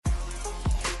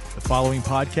The following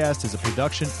podcast is a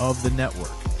production of the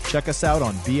network. Check us out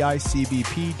on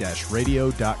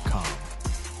bicbp-radio.com.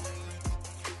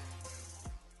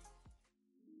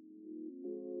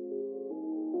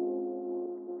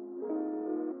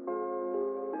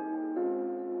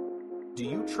 Do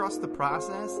you trust the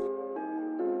process?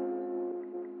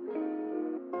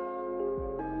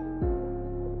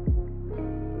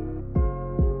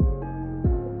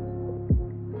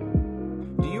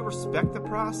 Do you respect the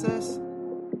process?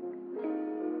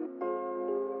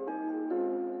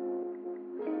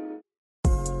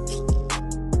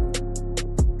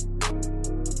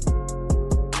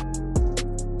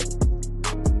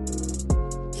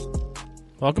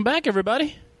 Welcome back,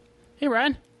 everybody. Hey,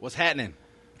 Ryan. What's happening?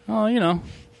 Oh, you know,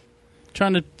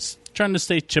 trying to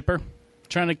stay chipper,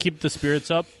 trying to keep the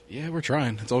spirits up. Yeah, we're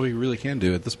trying. That's all we really can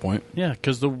do at this point. Yeah,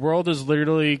 because the world is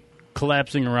literally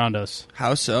collapsing around us.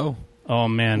 How so? Oh,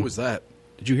 man. What was that?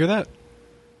 Did you hear that?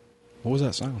 What was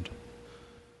that sound?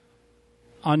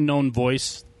 Unknown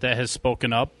voice that has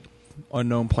spoken up.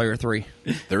 Unknown Player 3.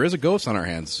 There is a ghost on our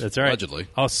hands. That's right. Allegedly.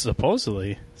 Oh,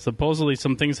 supposedly. Supposedly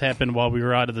some things happened while we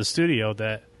were out of the studio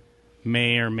that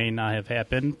may or may not have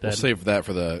happened. We'll save that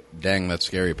for the Dang That's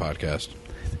Scary podcast.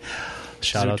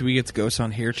 Shout out. Do we get ghosts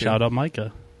on here, too? Shout out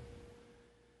Micah.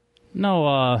 No,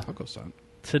 I'll go on.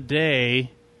 Today,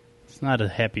 it's not a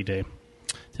happy day.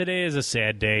 Today is a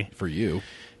sad day. For you.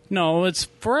 No, it's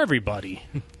for everybody.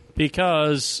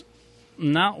 Because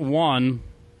not one,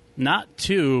 not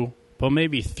two, but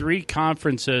maybe three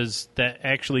conferences that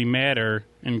actually matter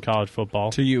in college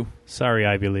football. To you. Sorry,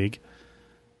 Ivy League.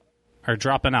 Are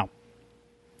dropping out.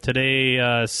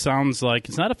 Today sounds like,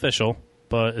 it's not official,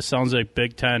 but it sounds like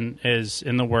Big Ten is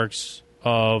in the works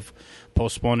of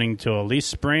postponing to at least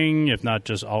spring, if not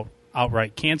just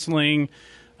outright canceling.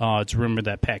 It's rumored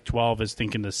that Pac-12 is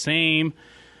thinking the same.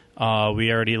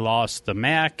 We already lost the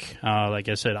MAC. Like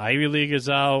I said, Ivy League is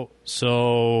out.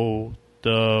 So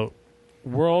the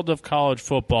world of college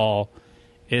football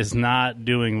is not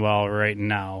doing well right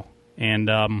now. And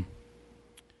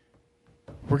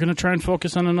we're going to try and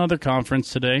focus on another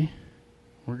conference today.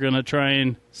 We're going to try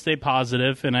and stay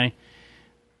positive. And I'm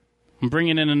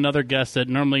bringing in another guest that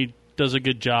normally does a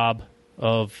good job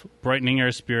of brightening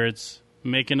our spirits,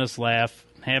 making us laugh,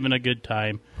 having a good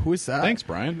time. Who is that? Thanks,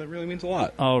 Brian. That really means a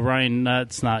lot. Oh, Ryan,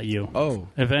 that's not you. Oh.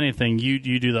 If anything, you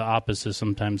do the opposite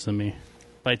sometimes than me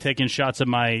by taking shots at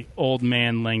my old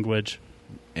man language.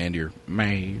 And your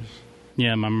maze.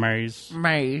 Yeah, my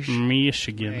Michigan.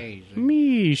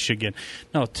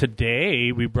 No,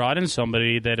 today we brought in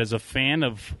somebody that is a fan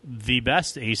of the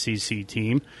best ACC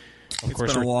team. Of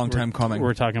course, been a long time coming.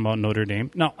 We're talking about Notre Dame.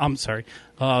 No, I'm sorry.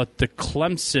 The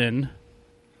Clemson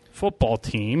football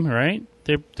team, right?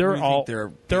 They're all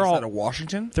out of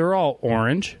Washington They're all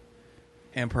orange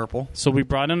and purple. So we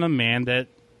brought in a man that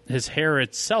his hair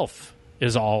itself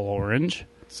is all orange.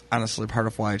 It's honestly part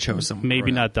of why I chose him.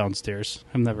 Maybe not downstairs.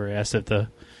 I've never asked if the.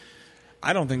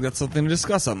 I don't think that's something to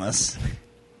discuss on this.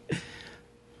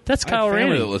 That's Kyle I have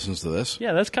family Rainey. that listens to this.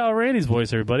 Yeah, that's Kyle Rainey's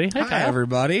voice, everybody. Hi, Hi, Kyle.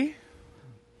 everybody.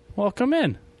 Welcome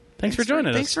in. Thanks for joining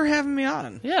us. Thanks for having me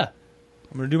on. Yeah.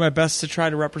 I'm going to do my best to try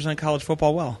to represent college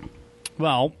football well.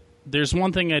 Well, there's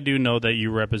one thing I do know that you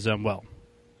represent well.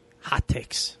 Hot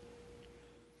takes.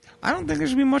 I don't think there's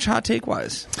going to be much hot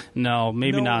take-wise. No,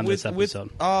 maybe not in this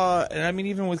episode. And I mean,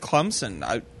 even with Clemson,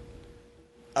 I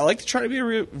like to try to be a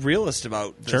realist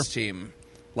about this team.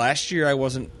 Last year, I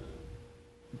wasn't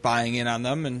buying in on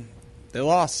them, and they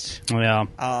lost. Yeah.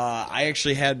 I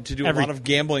actually had to do a lot of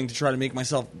gambling to try to make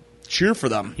myself cheer for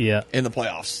them in the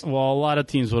playoffs. Well, a lot of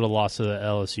teams would have lost to the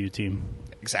LSU team.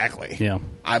 Exactly. Yeah.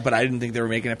 But I didn't think they were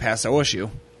making it past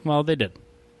OSU. Well, they did.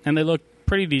 And they looked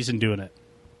pretty decent doing it.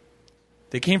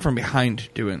 They came from behind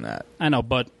doing that. I know,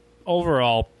 but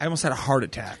overall, I almost had a heart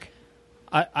attack.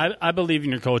 I believe in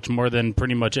your coach more than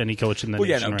pretty much any coach in the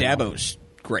nation right now. Dabo's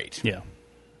great. Yeah.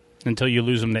 Until you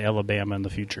lose him to Alabama in the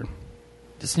future.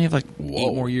 Doesn't he have 8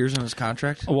 more years on his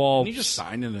contract? Well, he just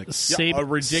signed in a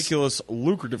ridiculous,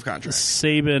 lucrative contract.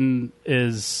 Saban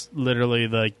is literally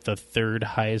the third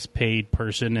highest paid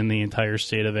person in the entire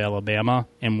state of Alabama,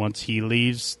 and once he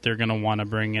leaves, they're going to want to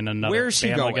bring in another Where's he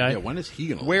Bama going? guy. Yeah, when is he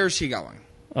going to Where's he going?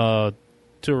 To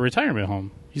a retirement home.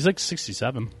 He's like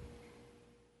 67.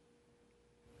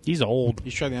 He's old.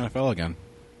 He's tried the NFL again.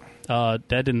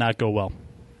 That did not go well.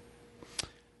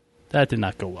 That did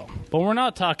not go well. But we're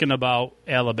not talking about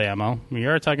Alabama. We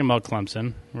are talking about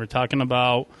Clemson. We're talking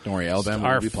about Don't worry, Alabama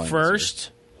our will be playing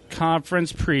first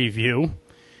conference preview.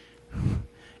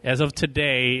 As of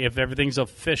today, if everything's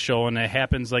official and it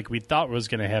happens like we thought was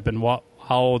going to happen, how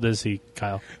old is he,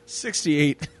 Kyle?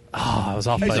 68. I was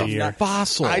off by a year.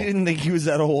 Fossil. I didn't think he was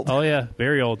that old. Oh, yeah.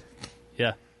 Very old.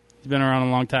 Yeah. He's been around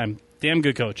a long time. Damn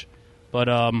good coach. But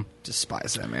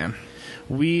Despise that man.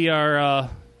 we are,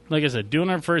 like I said, doing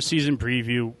our first season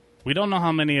preview. We don't know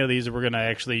how many of these we're going to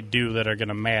actually do that are going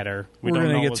to matter. We're don't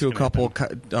going know to get what's to a gonna couple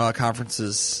happen.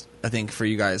 conferences, I think, for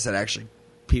you guys that actually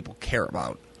people care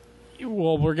about.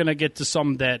 Well, we're going to get to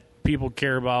some that people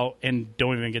care about and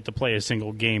don't even get to play a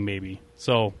single game, maybe.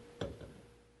 So,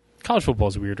 college football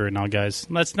is weird right now, guys.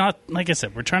 Let's not, like I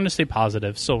said, we're trying to stay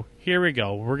positive. So, here we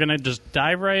go. We're going to just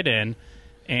dive right in.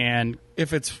 And,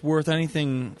 If it's worth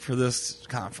anything for this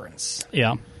conference,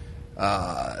 yeah,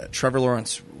 Trevor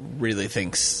Lawrence really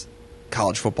thinks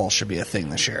college football should be a thing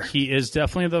this year. he is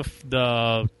definitely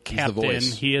the captain.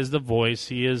 voice. He is the voice.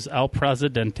 He is El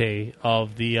Presidente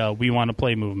of the We Want to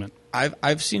Play movement.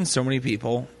 I've seen so many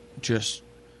people just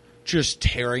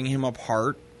tearing him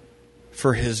apart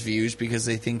for his views because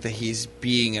they think that he's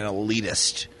being an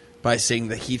elitist by saying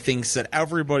that he thinks that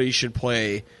everybody should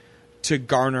play to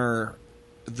garner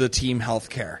the team health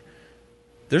care.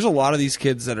 There's a lot of these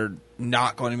kids that are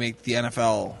not going to make the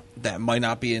NFL that might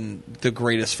not be in the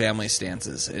greatest family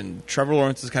stances. And Trevor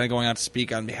Lawrence is kind of going out to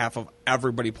speak on behalf of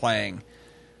everybody playing.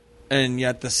 And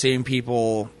yet the same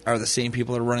people are the same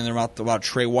people that are running their mouth about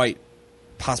Trey White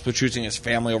possibly choosing his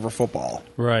family over football.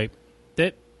 Right.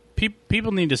 That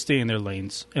people need to stay in their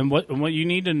lanes. And what you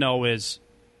need to know is,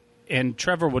 and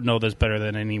Trevor would know this better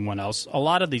than anyone else, a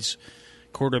lot of these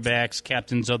quarterbacks,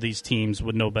 captains of these teams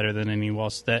would know better than anyone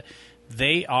else that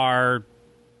they are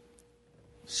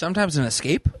Sometimes an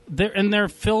escape. they're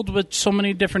filled with so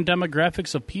many different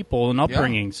demographics of people and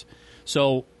upbringings.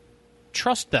 So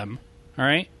trust them. All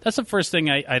right, that's the first thing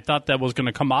I thought that was going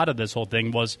to come out of this whole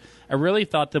thing. Was I really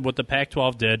thought that what the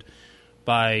Pac-12 did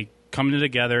by coming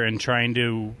together and trying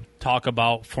to talk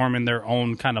about forming their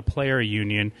own kind of player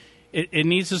union, it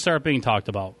needs to start being talked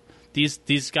about.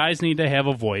 These guys need to have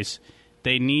a voice.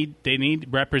 They need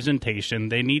representation.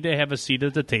 They need to have a seat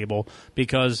at the table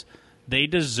because they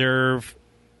deserve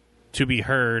to be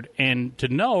heard and to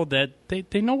know that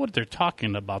they know what they're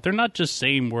talking about. They're not just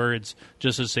saying words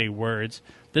just to say words.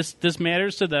 This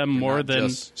matters to them more Not than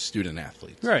just student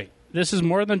athletes. right. This is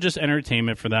more than just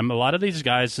entertainment for them. A lot of these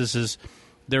guys,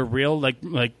 they're real.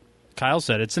 Like Kyle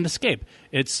said, it's an escape.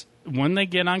 It's when they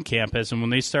get on campus and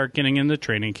when they start getting into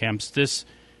training camps. This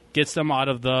gets them out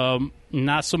of the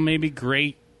not so maybe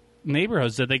great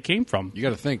neighborhoods that they came from. You got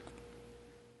to think.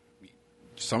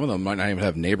 Some of them might not even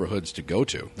have neighborhoods to go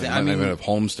to. They I might not mean- even have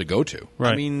homes to go to.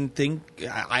 Right. I mean,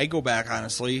 I go back,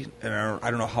 honestly, and I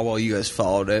don't know how well you guys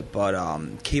followed it, but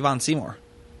Kayvon Seymour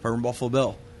from Buffalo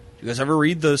Bill. You guys ever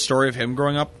read the story of him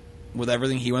growing up with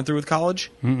everything he went through with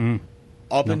college? Mm-mm.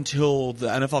 Up until the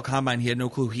NFL Combine, he had no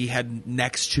clue. He had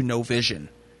next to no vision.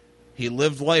 He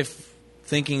lived life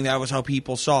thinking that was how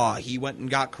people saw. He went and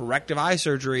got corrective eye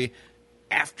surgery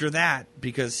after that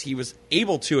because he was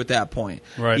able to at that point.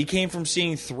 Right. He came from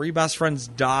seeing 3 best friends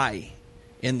die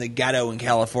in the ghetto in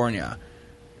California.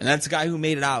 And that's a guy who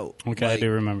made it out. Okay, I do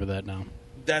remember that now.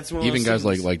 That's one of Even those guys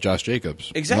things. like Josh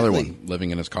Jacobs. Exactly. Another one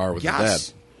living in his car with his Yes.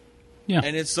 dad. Yeah.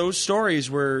 And it's those stories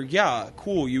where, yeah,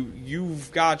 cool,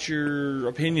 you've got your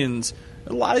opinions.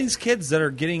 A lot of these kids that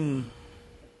are getting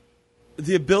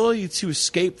the ability to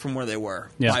escape from where they were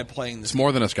by playing this. It's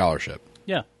more than a scholarship.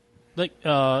 Yeah. Like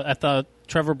I thought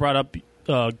Trevor brought up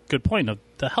a good point of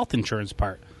the health insurance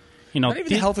part. You know, Not even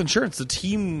the health insurance, the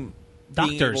team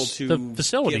being able Doctors, to the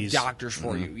facilities. give doctors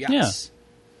for you. Yes. Yeah.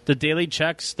 The daily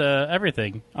checks, the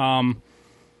everything. I'm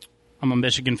a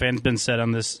Michigan fan. Been said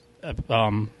on this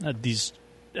these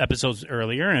episodes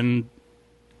earlier, and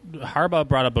Harbaugh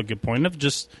brought up a good point of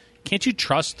just can't you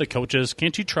trust the coaches?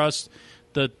 Can't you trust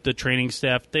the training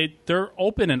staff? They're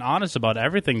open and honest about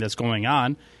everything that's going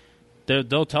on.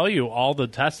 They'll tell you all the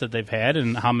tests that they've had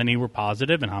and how many were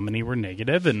positive and how many were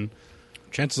negative, and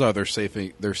Chances are they're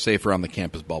safer on the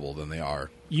campus bubble than they are.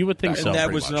 you would think And so. that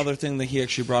pretty was much. another thing that he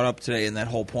actually brought up today, and that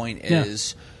whole point Yeah.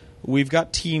 is we've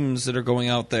got teams that are going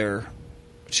out there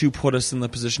to put us in the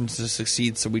position to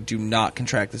succeed so we do not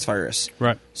contract this virus.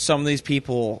 Right. Some of these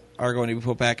people are going to be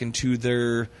put back into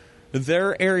their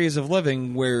areas of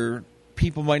living where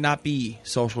people might not be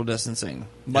social distancing,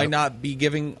 might not be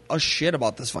giving a shit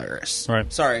about this virus.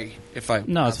 Right. Sorry if I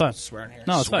No, it's fine. swear in here.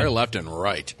 No, it's Swear fine. left and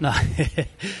right. No,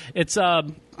 it's you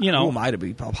Who know, am I to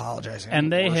be apologizing?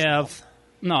 and they Worst have mouth.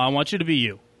 no. I want you to be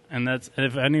you, and that's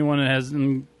if anyone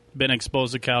hasn't been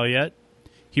exposed to Cal yet,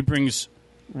 he brings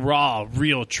raw,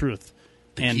 real truth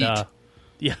and heat.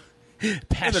 yeah, And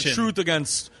passion. the truth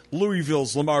against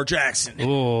Louisville's Lamar Jackson.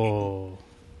 Oh,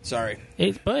 Sorry.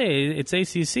 but hey, it's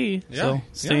ACC, Yeah, so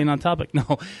staying yeah. on topic.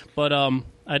 No, but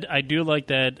I I do like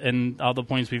that, and all the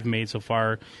points we've made so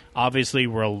far. Obviously,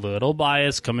 we're a little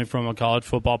biased coming from a college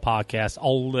football podcast, a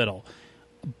little.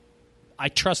 I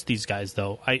trust these guys,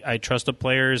 though. I trust the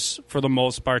players, for the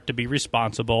most part, to be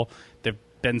responsible. There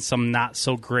have been some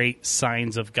not-so-great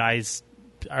signs of guys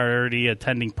already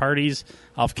attending parties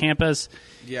off campus.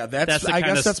 Yeah, I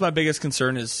guess that's my biggest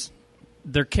concern is,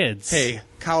 they're kids. hey,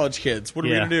 college kids, what are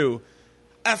we Yeah. going to do?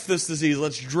 F this disease,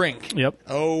 let's drink. Yep.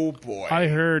 Oh, boy. I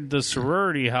heard the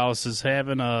sorority house is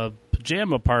having a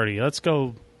pajama party. Let's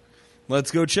go.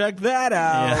 Let's go check that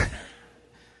out. Yeah.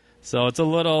 So it's a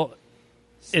little,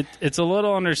 it's a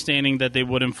little understanding that they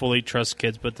wouldn't fully trust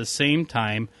kids, but at the same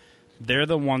time, they're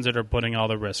the ones that are putting all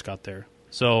the risk out there.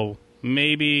 So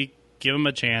maybe give them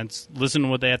a chance, listen to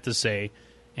what they have to say,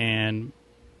 and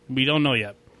we don't know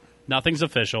yet. Nothing's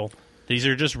official. These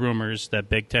are just rumors that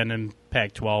Big Ten and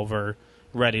Pac-12 are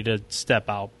ready to step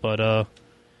out. But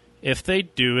if they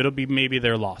do, it'll be maybe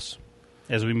their loss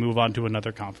as we move on to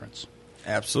another conference.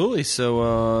 Absolutely.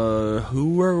 So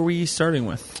who are we starting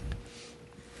with?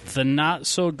 The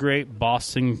not-so-great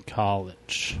Boston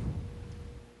College.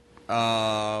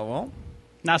 Well,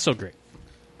 Not so great.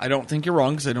 I don't think you're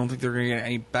wrong because I don't think they're going to get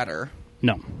any better.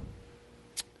 No.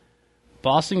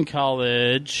 Boston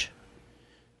College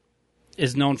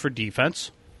is known for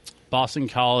defense. Boston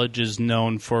College is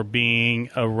known for being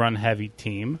a run-heavy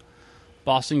team.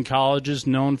 Boston College is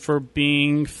known for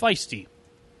being feisty,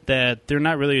 that they're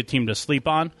not really a team to sleep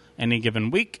on any given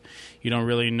week. You don't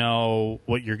really know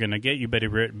what you're going to get. You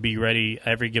better be ready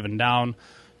every given down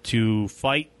to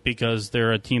fight because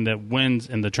they're a team that wins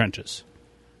in the trenches.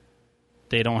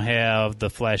 They don't have the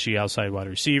flashy outside wide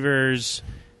receivers.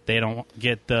 They don't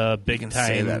get the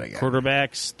big-time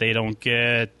quarterbacks. They don't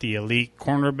get the elite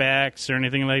cornerbacks or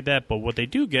anything like that. But what they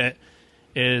do get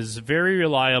is very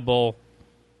reliable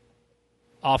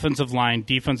offensive line,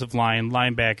 defensive line,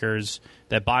 linebackers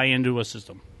that buy into a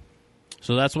system.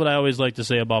 So that's what I always like to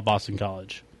say about Boston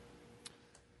College.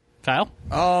 Kyle?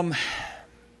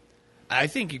 I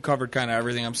think you covered kind of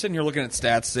everything. I'm sitting here looking at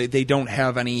stats. They don't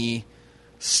have any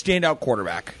standout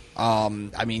quarterback.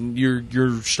 I mean,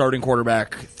 your starting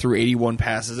quarterback threw 81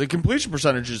 passes. The completion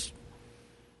percentage is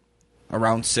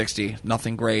around 60.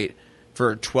 Nothing great for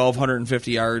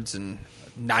 1,250 yards and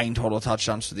 9 total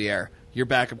touchdowns to the air. Your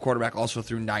backup quarterback also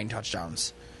threw 9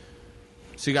 touchdowns.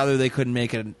 So either they couldn't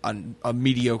make it a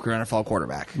mediocre NFL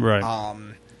quarterback. Right.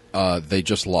 They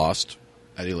just lost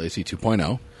Eddie Lacy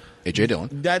 2.0, A.J.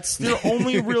 Dillon. That's their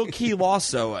only real key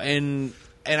loss, though. And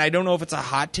I don't know if it's a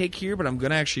hot take here, but I'm going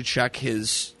to actually check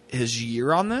his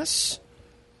year on this.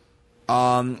 They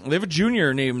have a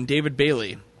junior named David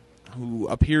Bailey, who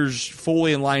appears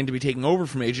fully in line to be taking over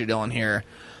from A.J. Dillon here.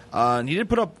 And he did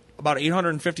put up about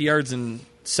 850 yards and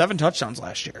 7 touchdowns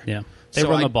last year. Yeah. They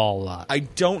run the ball a lot. I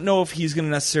don't know if he's going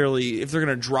to necessarily, if they're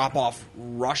going to drop off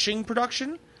rushing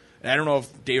production. And I don't know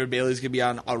if David Bailey's going to be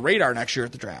on a radar next year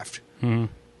at the draft. Mm-hmm.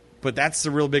 But that's the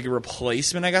real big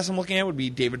replacement, I guess, I'm looking at would be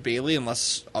David Bailey,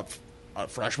 unless a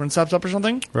freshman steps up or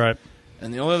something. Right.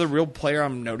 And the only other real player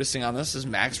I'm noticing on this is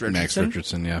Max Richardson. Max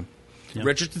Richardson, yeah. Yep.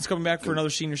 Richardson's coming back for another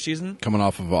senior season. Coming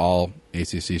off of all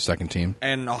ACC second team.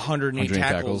 And 108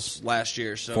 tackles last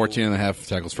year. So 14.5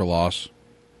 tackles for loss,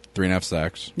 3.5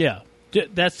 sacks. Yeah.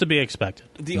 That's to be expected.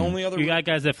 The only other... You got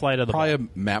guys that fly to the Probably ball.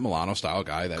 a Matt Milano style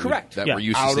guy that Correct. we're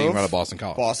used to seeing out of Boston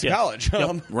College. Boston Yeah. College.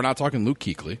 Yep. We're not talking Luke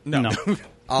Kuechly. No.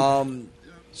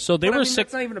 So they But, were I mean, sick.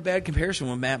 that's not even a bad comparison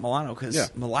with Matt Milano because Yeah.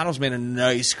 Milano's made a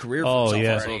nice career for Oh, himself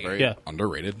yeah. already. Very Yeah.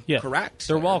 underrated. Yeah. Correct.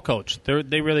 They're well coached.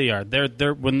 They really are.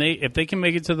 They're when if they can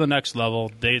make it to the next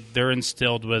level, they're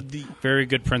instilled with very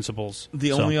good principles.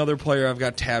 The only other player I've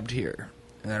got tabbed here,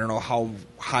 and I don't know how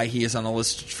high he is on the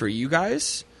list for you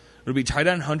guys, would be tight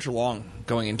end Hunter Long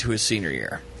going into his senior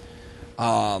year.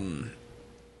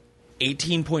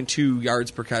 18.2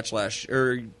 yards per catch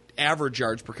average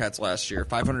yards per catch last year.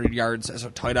 500 yards as a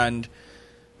tight end.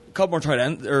 A couple more tight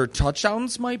end or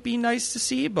touchdowns might be nice to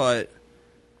see, but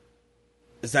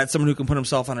is that someone who can put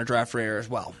himself on a draft radar as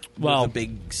well? Well, with a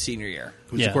big senior year.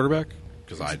 Who's Yeah. the quarterback?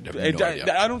 Because I have no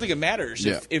idea. I don't think it matters.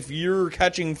 Yeah. If you're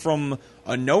catching from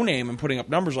a no-name and putting up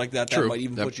numbers like that, True. that might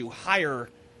even put you higher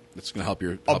It's going to help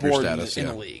your aboard status. in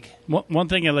yeah. the league. One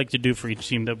thing I like to do for each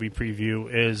team that we preview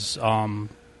is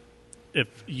if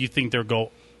you think they'll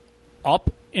go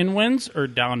up in wins or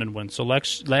down in wins. So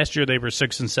last year they were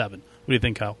 6-7. What do you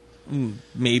think, Kyle?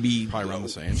 Maybe Probably around the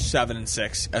same. 7 and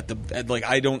 6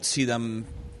 I don't see them.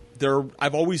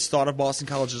 I've always thought of Boston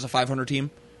College as a 500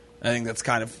 team. I think that's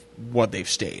kind of what they've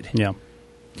stayed. Yeah.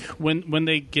 When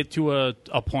they get to a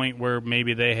point where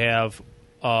maybe they have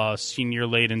a senior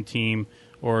laden team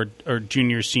or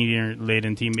junior, senior,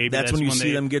 laden team. Maybe That's when you see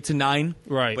they, them get to 9.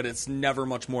 Right. But it's never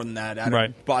much more than that.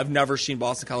 Right. But I've never seen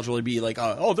Boston College really be like,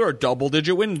 oh, they're a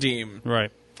double-digit win team.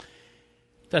 Right.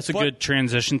 That's a But, good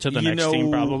transition to the next team,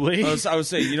 probably. I would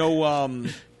say,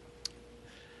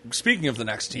 speaking of the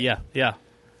next team. Yeah.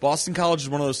 Boston College is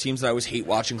one of those teams that I always hate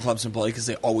watching Clemson play because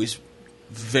they always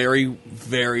very,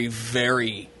 very,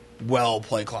 very well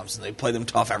play Clemson. They play them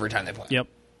tough every time they play. Yep.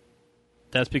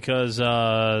 That's because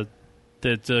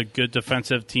it's a good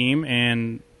defensive team,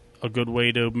 and a good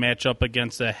way to match up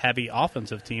against a heavy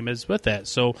offensive team is with that.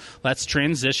 So let's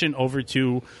transition over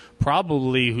to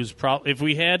probably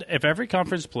if every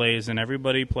conference plays and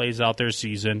everybody plays out their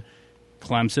season,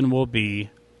 Clemson will be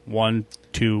 1,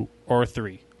 2, or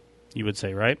 3. You would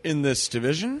say, right? In this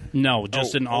division? No,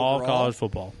 just in all overall? college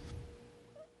football.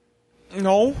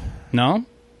 No.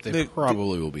 They They-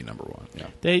 probably will be number 1. Yeah.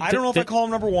 I don't know if I call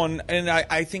them number 1, and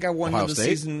I think I won Ohio the State?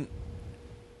 season.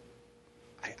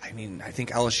 I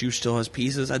think LSU still has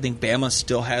pieces. I think Bama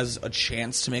still has a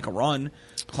chance to make a run.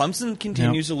 Clemson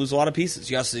continues to lose a lot of pieces.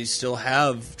 Yes, they still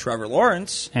have Trevor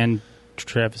Lawrence. And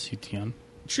Travis Etienne.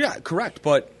 Yeah, correct.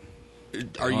 But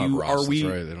are Ross, we?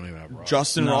 that's right. They don't even have Ross.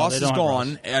 Justin No, Ross they is don't have gone,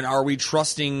 Ross. and are we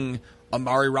trusting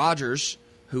Amari Rodgers,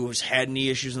 who has had knee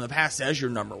issues in the past, as your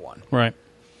number 1? Right.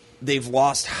 They've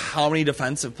lost how many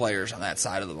defensive players on that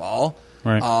side of the ball?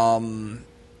 Right.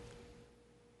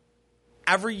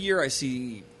 Every year I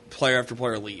see player after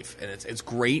player leave, and it's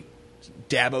great.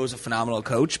 Dabo is a phenomenal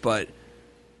coach, but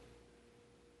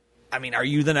I mean, are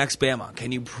you the next Bama?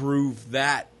 Can you prove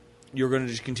that you're going to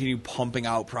just continue pumping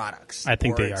out products? I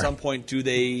think or they at are. some point,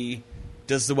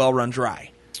 does the well run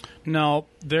dry? No,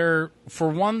 for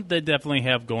one, they definitely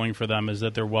have going for them is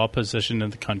that they're well positioned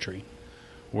in the country.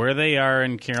 Where they are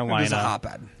in Carolina, There's a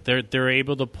hotbed. they're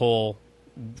able to pull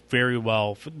very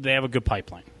well. They have a good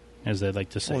pipeline, as they like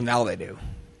to say. Well, now they do.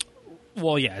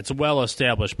 Well, yeah, it's a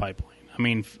well-established pipeline. I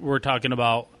mean, we're talking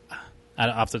about,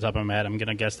 off the top of my head, I'm going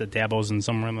to guess that Dabo's in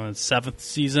somewhere in the 7th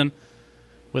season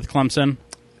with Clemson.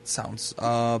 It sounds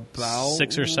about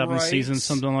 6 or 7 right. seasons,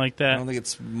 something like I that. don't think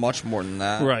it's much more than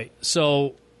that. Right.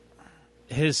 So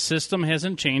his system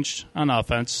hasn't changed on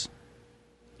offense.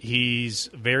 He's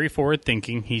very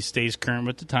forward-thinking. He stays current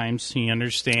with the times. He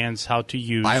understands how to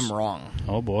use... I am wrong.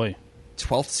 Oh, boy.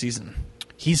 12th season.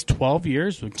 He's 12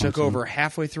 years with Clemson. Took over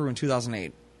halfway through in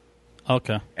 2008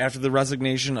 Okay. after the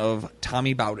resignation of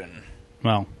Tommy Bowden.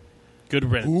 Well, good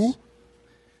riddance. Who?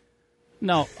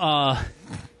 No,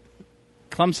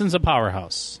 Clemson's a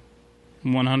powerhouse.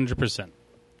 100%.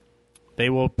 They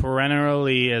will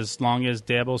perennially, as long as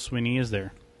Dabo Swinney is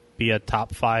there, be a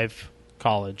top 5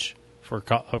 college for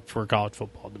college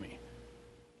football to me.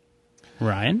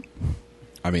 Ryan?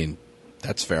 I mean,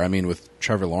 that's fair. I mean, with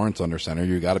Trevor Lawrence under center,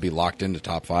 you got to be locked into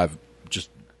top 5 just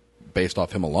based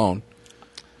off him alone.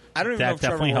 I don't even That know if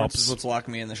Trevor definitely Lawrence helps. is what's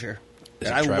locking me in this year. Is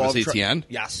it I Travis love Etienne?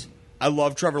 Yes. I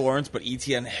love Trevor Lawrence, but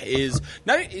Etienne is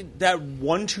not that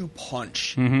 1-2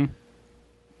 punch. Mm-hmm.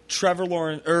 Trevor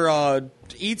Lawrence or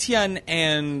Etienne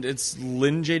and it's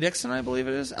Lynn J. Dixon, I believe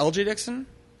it is. LJ Dixon.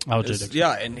 Oh, Dixon.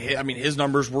 Yeah, and his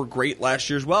numbers were great last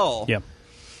year as well. Yeah.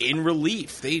 In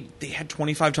relief, they had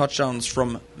 25 touchdowns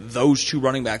from those 2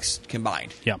 running backs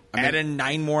combined. Yeah. Add in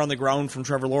 9 more on the ground from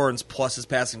Trevor Lawrence plus his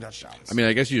passing touchdowns. I mean,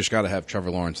 I guess you just got to have Trevor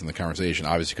Lawrence in the conversation,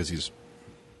 obviously, because he's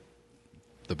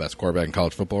the best quarterback in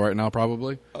college football right now,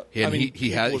 probably. I mean, he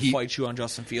would fight you on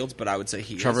Justin Fields, but I would say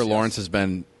Trevor Lawrence has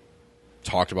been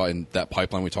talked about in that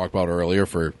pipeline we talked about earlier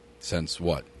since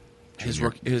what?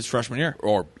 his freshman year.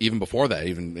 Or even before that,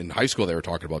 even in high school, they were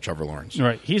talking about Trevor Lawrence.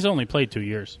 Right. He's only played 2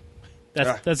 years.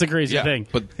 That's a crazy Yeah, thing.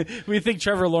 but- we think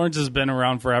Trevor Lawrence has been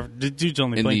around forever. The dude's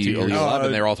only In played 2 the years.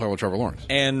 11, they were all talking about Trevor Lawrence.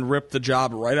 And ripped the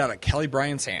job right out of Kelly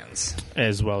Bryant's hands.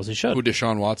 As well as he should. Who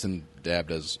Deshaun Watson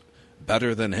dabbed as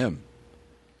better than him.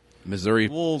 Missouri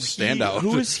standout.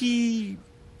 Who is he?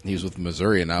 He's with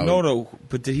Missouri now. No,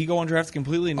 but did he go undrafted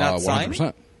completely and not sign?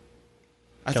 100%.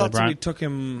 I Kelly thought somebody Bryant? took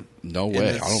him No in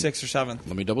way. the I don't- 6th or 7th.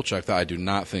 Let me double check that. I do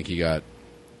not think he got.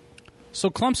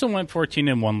 So Clemson went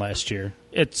 14-1 last year.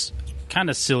 It's kind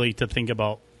of silly to think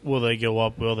about, will they go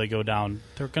up, will they go down?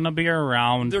 They're going to be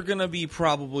around. They're going to be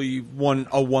probably a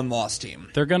one-loss team.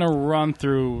 They're going to run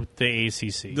through the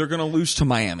ACC. They're going to lose to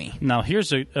Miami. Now,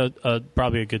 here's a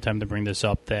probably a good time to bring this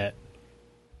up, that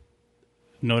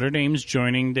Notre Dame's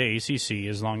joining the ACC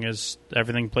as long as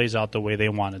everything plays out the way they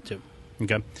want it to.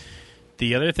 Okay.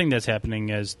 The other thing that's happening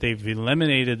is they've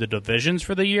eliminated the divisions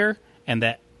for the year, and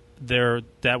that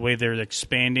way they're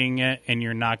expanding it, and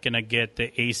you're not going to get the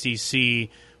ACC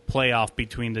playoff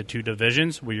between the 2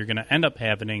 divisions. What you're going to end up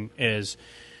having is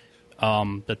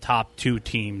the top 2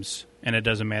 teams, and it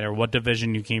doesn't matter what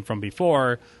division you came from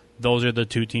before, those are the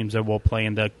 2 teams that will play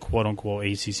in the quote-unquote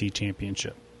ACC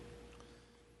championship.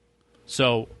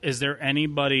 So is there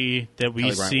anybody that we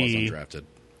Kelly Bryant see... wasn't drafted.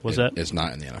 Was that? It's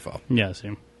not in the NFL. Yeah,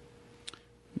 same.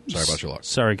 Sorry about your luck.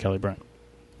 Sorry, Kelly Bryant.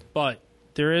 But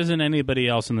there isn't anybody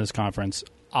else in this conference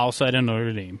outside of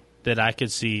Notre Dame that I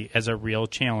could see as a real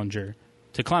challenger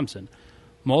to Clemson.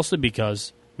 Mostly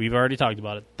because, we've already talked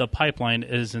about it, the pipeline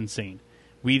is insane.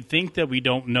 We think that we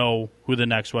don't know who the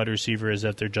next wide receiver is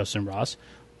after Justin Ross,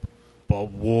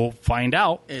 but we'll find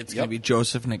out. It's going to be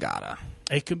Joseph Nagata.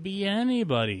 It could be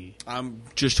anybody. I'm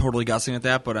just totally guessing at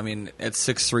that, but I mean, at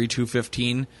 6'3",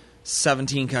 215,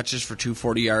 17 catches for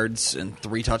 240 yards and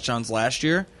 3 touchdowns last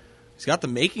year. He's got the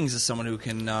makings of someone who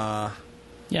can... Yeah.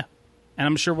 And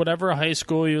I'm sure whatever high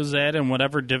school he was at and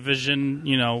whatever division,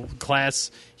 class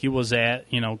he was at,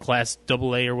 class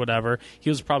AA or whatever, he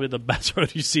was probably the best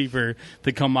wide receiver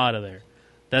to come out of there.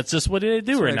 That's just what they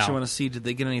do right I actually now. want to see, did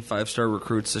they get any 5-star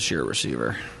recruits this year,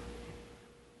 receiver?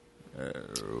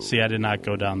 See, I did not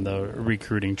go down the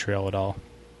recruiting trail at all.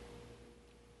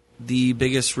 The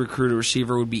biggest recruited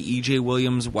receiver would be E.J.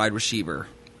 Williams, wide receiver.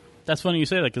 That's funny you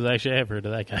say that because I actually have heard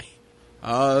of that guy.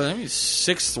 He's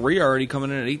 6'3", already coming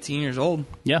in at 18 years old.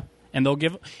 Yeah, and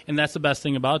and that's the best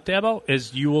thing about Dabo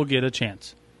is you will get a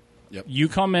chance. Yep. You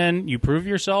come in, you prove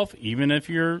yourself, even if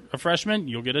you're a freshman,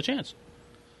 you'll get a chance.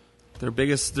 Their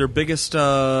biggest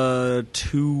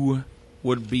 2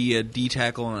 would be a D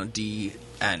tackle and a D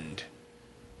end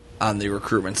on the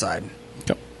recruitment side.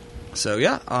 Yep. So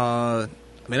yeah, I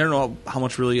don't know how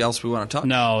much really else we want to touch.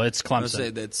 No, it's I would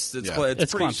say Clemson. it's Yeah. pretty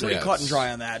Clemson. cut and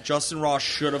dry on that. Justin Ross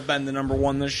should have been the number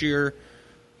 1 this year.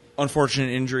 Unfortunate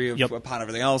injury upon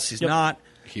everything else. He's not.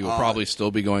 He will probably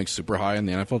still be going super high in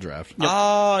the NFL draft.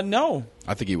 No.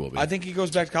 I think he will be. I think he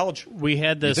goes back to college. We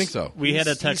had this. You think so? We had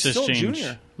a He's text still a exchange.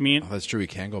 junior. Oh, that's true. He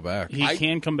can go back. He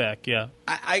can come back. Yeah.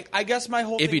 I guess my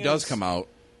whole If thing he does is- come out,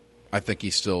 I think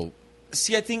he's still...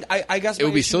 See, I think I guess It would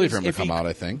my be issue silly is for him to if come out,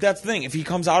 I think. That's the thing. If he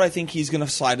comes out, I think he's going to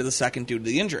slide to the second due to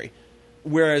the injury.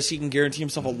 Whereas he can guarantee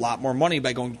himself a lot more money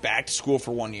by going back to school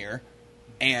for 1 year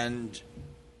and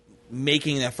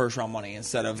making that first round money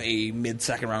instead of a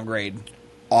mid-second round grade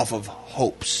off of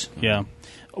hopes. Yeah.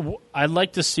 I'd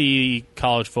like to see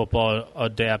college football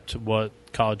adapt what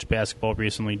college basketball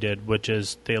recently did, which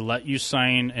is they let you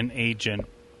sign an agent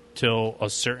till a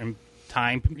certain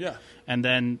time. Yeah. And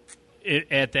then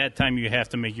at that time, you have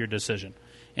to make your decision.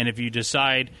 And if you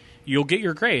decide, you'll get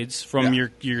your grades from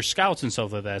your scouts and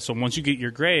stuff like that. So once you get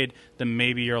your grade, then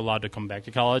maybe you're allowed to come back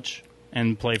to college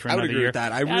and play for I would another agree year. with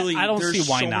that. I don't see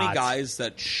why so not. many guys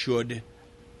that should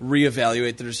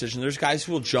reevaluate the decision. There's guys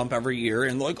who will jump every year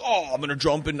and like, I'm going to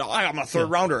jump and I'm a third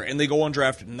rounder, and they go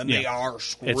undrafted, and then they are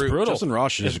screwed. It's brutal. Justin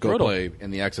Ross should It's just go brutal. play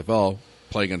in the XFL,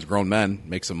 play against grown men,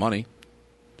 make some money.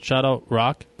 Shout out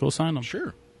Rock. Go sign him.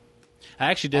 Sure.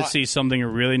 I actually did see something, a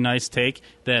really nice take,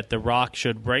 that The Rock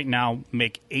should right now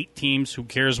make 8 teams, who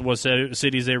cares what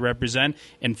cities they represent,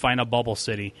 and find a bubble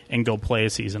city and go play a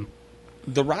season.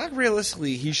 The Rock,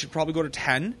 realistically, he should probably go to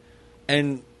 10,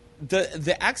 and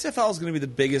the XFL is going to be the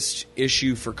biggest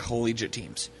issue for collegiate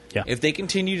teams. Yeah. If they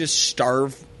continue to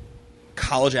starve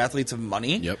college athletes of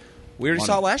money, Yep. we already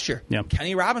saw it last year. Yep.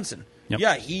 Kenny Robinson. Yep.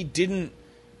 Yeah, he didn't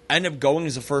end up going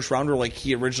as a first rounder like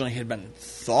he originally had been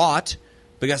thought,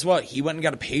 but guess what? He went and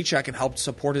got a paycheck and helped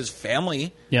support his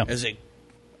family Yeah. as a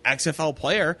XFL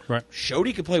player. Right. Showed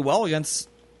he could play well against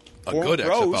A former good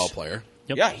pros. XFL player.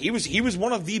 Yep. Yeah, he was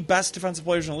one of the best defensive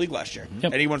players in the league last year,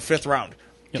 Yep. and he went 5th round.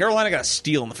 Carolina got a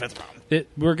steal in the 5th round.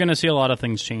 We're going to see a lot of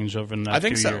things change over the next I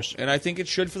think few so, years. and I think it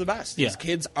should for the best. Yeah. These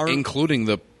kids aren't. Including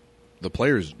the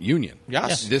players' union.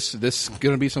 Yes. This is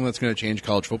going to be something that's going to change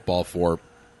college football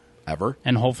forever.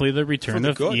 And hopefully the return For the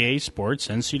of good. EA Sports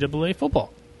NCAA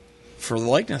football. for the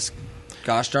likeness.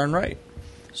 Gosh darn right.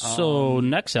 So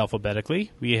next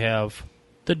alphabetically, we have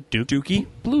the Dookie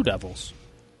Blue Devils.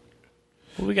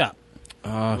 What we got?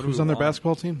 Who's on their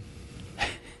basketball team?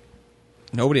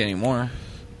 Nobody anymore.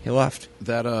 He left.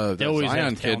 That They always have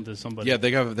Zion kid. talented somebody. Yeah,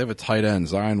 they have a tight end,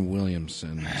 Zion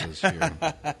Williamson is here.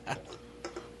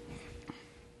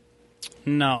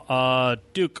 No,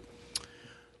 Duke.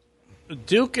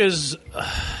 Duke is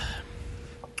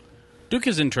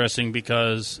interesting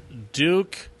because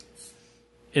Duke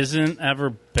isn't ever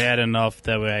bad enough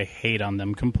that way I hate on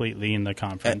them completely in the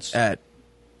conference. At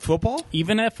football?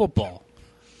 Even at football,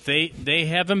 they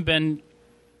haven't been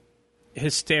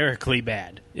hysterically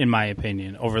bad, in my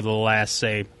opinion, over the last,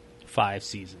 say, 5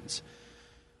 seasons.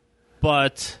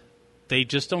 But they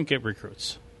just don't get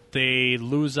recruits. They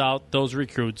lose out those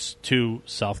recruits to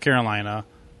South Carolina,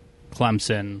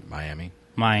 Clemson, Miami.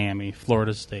 Miami,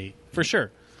 Florida State, for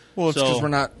sure. Well, it's So- because we're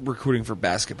not recruiting for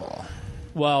basketball.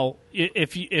 Well,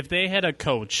 if they had a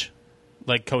coach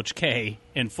like Coach K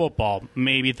in football,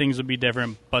 maybe things would be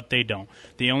different, but they don't.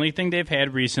 The only thing they've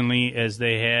had recently is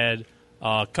they had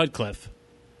Cutcliffe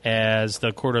as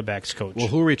the quarterback's coach. Well,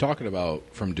 who are we talking about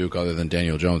from Duke other than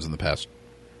Daniel Jones in the past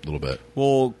little bit?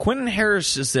 Well, Quentin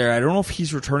Harris is there. I don't know if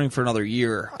he's returning for another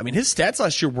year. I mean, his stats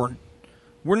last year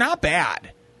were not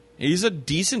bad. He's a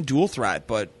decent dual threat,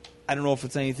 but I don't know if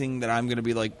it's anything that I'm going to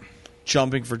be like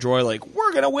jumping for joy. Like,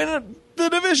 we're going to win the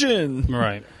division.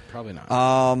 Right. Probably not.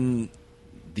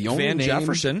 The Van name-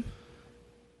 Jefferson.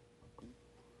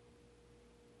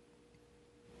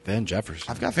 Van Jefferson.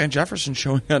 I've got Van Jefferson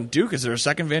showing on Duke. Is there a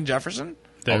second Van Jefferson?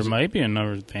 There might be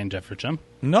another Van Jefferson.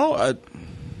 No. I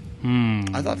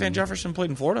thought Van Jefferson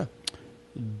played in Florida.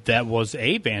 That was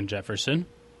a Van Jefferson.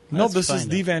 No, Let's this is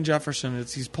find the it. Van Jefferson.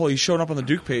 He's showing up on the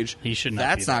Duke page. He should not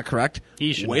That's be not there. correct.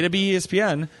 He should Way not to be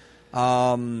ESPN.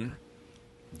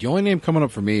 The only name coming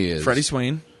up for me is Freddie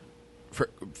Swain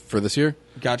for this year.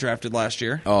 got drafted last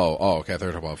year. Oh, okay. I thought you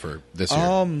were talking about for this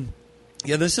year.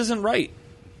 Yeah, this isn't right.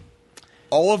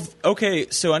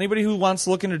 So anybody who wants to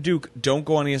look into Duke, don't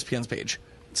go on ESPN's page.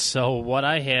 So what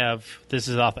I have, this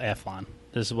is off Athlon.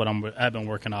 This is what I've been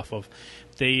working off of.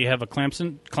 They have a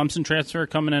Clemson transfer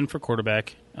coming in for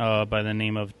quarterback by the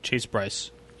name of Chase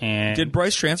Bryce. And Did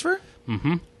Bryce transfer?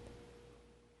 Mm-hmm.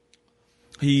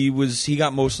 He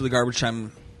got most of the garbage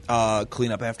time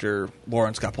cleanup after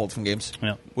Lawrence got pulled from games,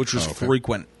 Yeah. which was okay.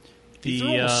 frequent. He threw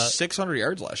The almost 600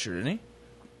 yards last year, didn't he?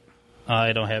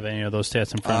 I don't have any of those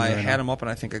stats in front I of me. right had now. them up, and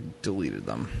I think I deleted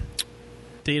them.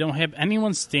 They don't have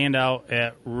anyone stand out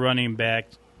at running back,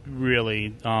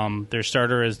 really. Their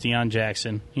starter is Deion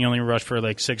Jackson. He only rushed for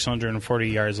like 640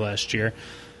 yards last year.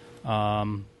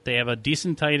 They have a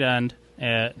decent tight end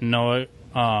at Noah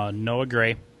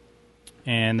Gray.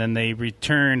 And then they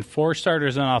return 4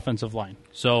 starters on offensive line.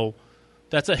 So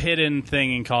that's a hidden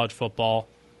thing in college football.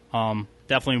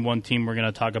 Definitely one team we're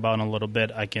going to talk about in a little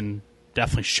bit. I can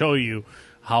definitely show you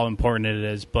how important it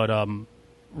is. But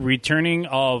returning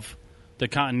of the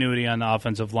continuity on the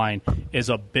offensive line is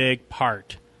a big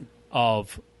part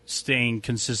of staying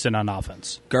consistent on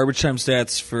offense. Garbage time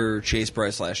stats for Chase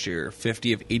Bryce last year: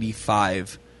 50 of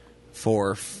 85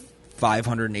 for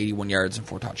 581 yards and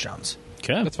 4 touchdowns.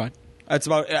 Okay. That's fine. That's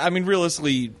about. I mean,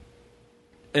 realistically,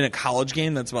 in a college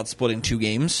game, that's about splitting 2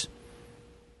 games.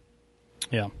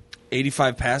 Yeah.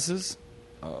 85 passes.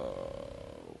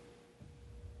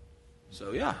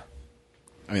 So yeah,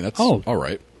 I mean, that's Oh. all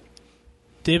right.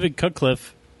 David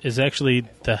Cutcliffe is actually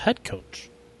the head coach.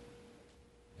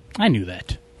 I knew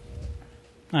that.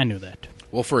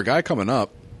 Well, for a guy coming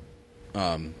up,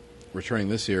 returning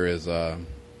this year is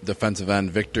defensive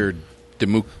end Victor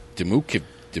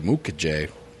Dimukeje.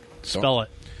 Spell it.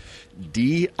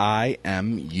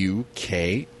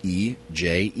 Dimukeje.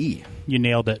 You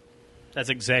nailed it. That's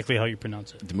exactly how you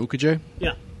pronounce it. Dimukeje?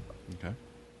 Yeah. Okay.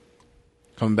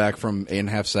 Coming back from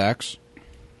 8.5 sacks,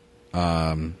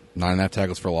 9.5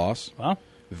 tackles for loss. Well,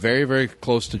 Very, very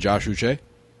close to Josh Uche.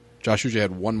 Josh Uche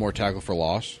had 1 more tackle for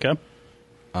loss, okay.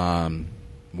 1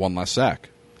 less sack,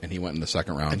 and he went in the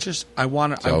second round. I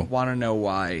want So- to know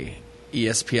why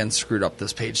ESPN screwed up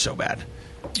this page so bad.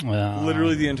 Well,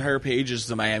 Literally, the entire page is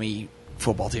the Miami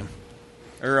football team,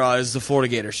 or is the Florida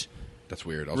Gators. That's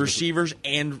weird. I was Receivers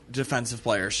and defensive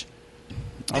players.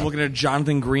 I'm looking at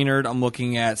Jonathan Greenard. I'm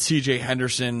looking at C.J.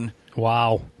 Henderson.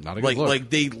 wow. not a good look. Like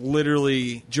they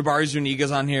literally, Jabari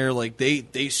Zuniga's on here. Like they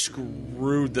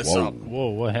screwed this Whoa. up. Whoa,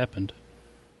 what happened?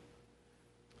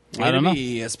 Way I don't to know.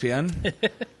 be, ESPN.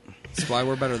 That's why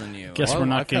we're better than you. Guess Well, we're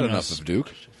not I've had getting enough us. of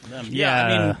Duke. Yeah,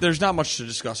 I mean, there's not much to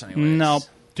discuss anyway. No,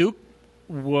 Duke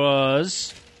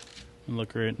was.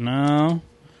 Look right now.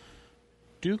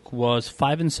 Duke was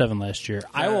 5-7 last year.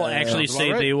 I will actually sounds say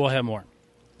about right. they will have more.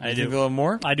 I You think do. they'll have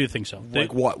more? I do think so.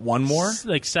 Like what? One more?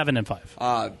 Like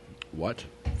 7-5. What?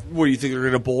 What do you think they're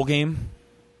going to bowl game?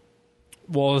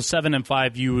 Well,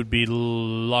 7-5, you would be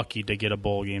lucky to get a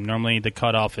bowl game. Normally, the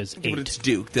cutoff is 8. But it's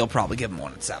Duke. They'll probably give them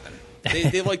 1 at 7.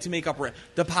 They like to make up.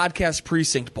 The podcast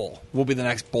precinct bowl will be the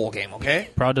next bowl game. Okay.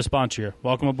 Proud to sponsor you.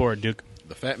 Welcome aboard, Duke.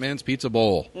 The Fat Man's Pizza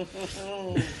Bowl.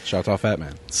 Shout out Fat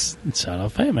Man. Shout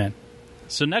out, Fat Man.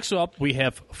 So next up, we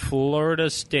have Florida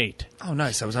State. Oh,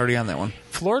 nice. I was already on that one.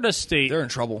 Florida State They're in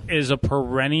trouble. is a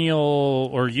perennial,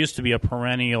 or used to be a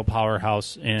perennial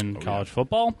powerhouse in college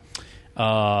football.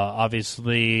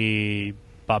 Obviously,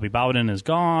 Bobby Bowden is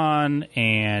gone,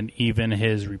 and even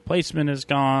his replacement is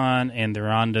gone, and they're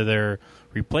on to their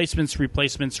replacements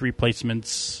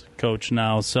coach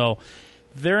now. So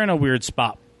they're in a weird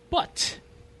spot. But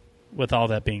with all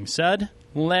that being said,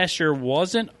 last year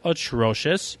wasn't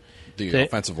atrocious. The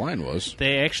offensive line was.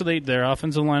 Their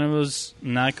offensive line was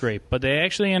not great, but they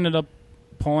actually ended up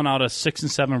pulling out a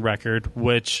 6-7 record,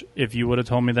 which if you would have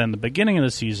told me that in the beginning of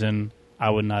the season, I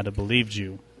would not have believed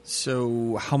you.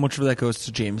 So how much of that goes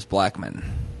to James Blackman?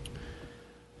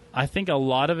 I think a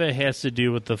lot of it has to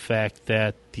do with the fact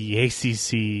that the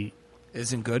ACC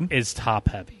Isn't good? is top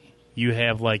heavy. You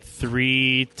have like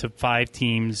 3 to 5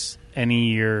 teams any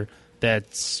year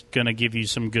that's going to give you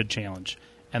some good challenge.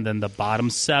 And then the bottom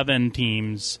 7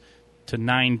 teams to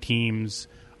 9 teams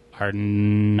are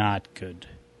not good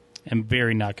and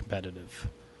very not competitive.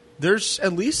 There's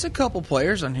at least a couple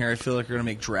players on here I feel like are going to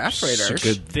make draft It's a radars.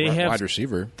 good They have- wide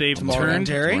receiver. They've Tamorrion turned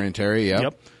Terry? Terry, yeah.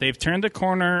 Yep, they've turned the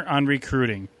corner on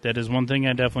recruiting. That is one thing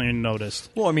I definitely noticed.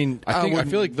 Well, I mean, I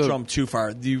wouldn't feel like jump too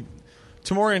far.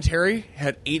 Tamorrion Terry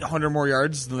had 800 more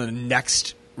yards than the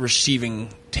next receiving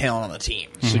talent on the team.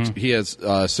 He has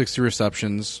 60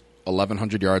 receptions,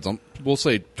 1,100 yards. We'll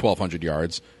say 1,200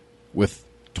 yards with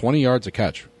 20 yards a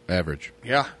catch average.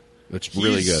 Yeah, That's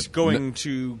really He's good. Going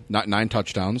to Not 9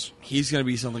 touchdowns. he's going to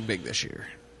be something big this year.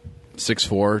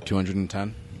 6'4",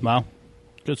 210. Wow,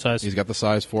 good size. He's got the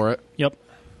size for it. Yep.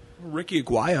 Ricky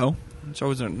Aguayo. There's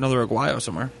always another Aguayo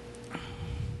somewhere.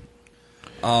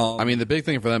 I mean, the big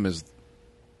thing for them is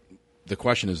the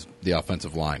question is the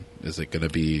offensive line. Is it going to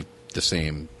be the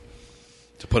same,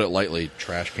 to put it lightly,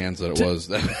 trash cans that it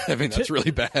was? I mean, that's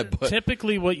really bad. But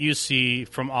Typically, what you see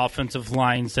from offensive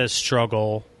lines that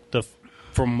struggle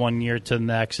from one year to the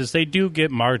next is they do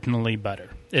get marginally better.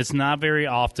 It's not very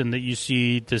often that you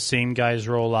see the same guys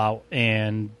roll out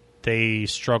and they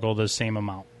struggle the same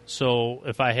amount. So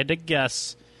if I had to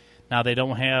guess, now they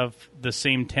don't have the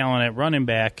same talent at running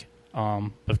back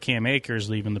with Cam Akers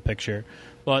leaving the picture,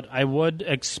 but I would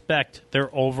expect their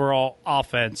overall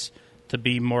offense to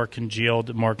be more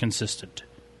congealed, more consistent,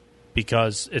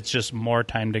 because it's just more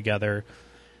time together.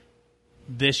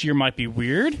 This year might be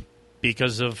weird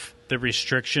because of the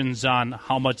restrictions on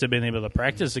how much they've been able to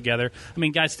practice together. I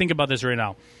mean, guys, think about this right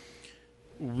now.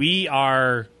 We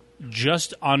are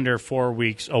just under 4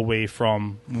 weeks away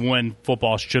from when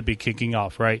football should be kicking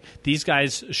off, right? These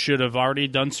guys should have already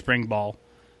done spring ball.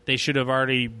 They should have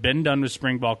already been done with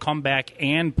spring ball, come back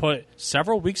and put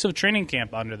several weeks of training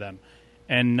camp under them.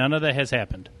 And none of that has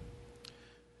happened.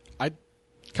 I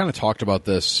kind of talked about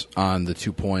this on the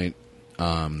 2-point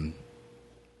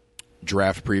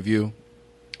draft preview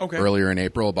earlier in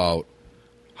April about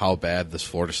how bad this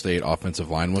Florida State offensive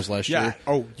line was last year.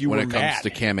 Oh, you when were it comes mad. to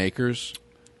Cam Akers.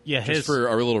 Yeah, Just for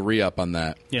a little re-up on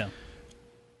that. yeah.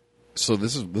 So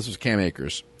this was Cam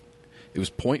Akers. It was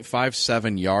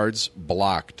 0.57 yards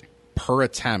blocked per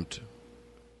attempt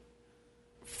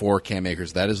for Cam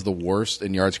Akers. That is the worst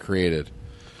in yards created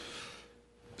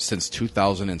since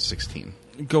 2016.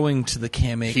 Going to the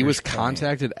Cam Akers He was point.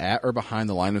 contacted at or behind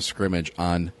the line of scrimmage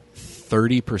on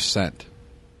 30%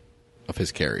 of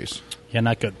his carries. Yeah,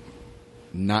 not good.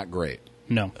 Not great.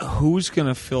 No. Who's going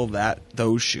to fill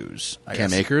those shoes? I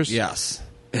Cam guess. Akers? Yes.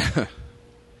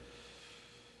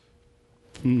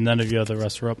 None of you other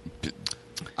rest are up.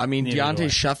 I mean, Neither do I.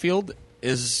 Deontay Sheffield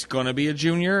is going to be a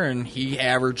junior, and he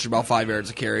averaged about 5 yards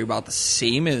a carry, about the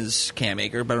same as Cam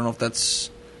Akers, but I don't know if that's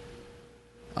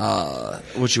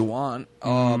what you want.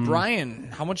 Brian,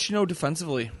 how much you know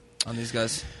defensively on these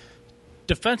guys?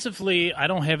 Defensively, I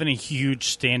don't have any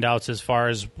huge standouts as far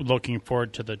as looking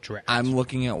forward to the draft. I'm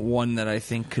looking at one that I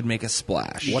think could make a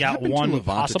splash. You What got happened one to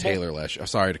Levante possible? Taylor last year?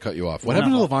 Sorry to cut you off. What No.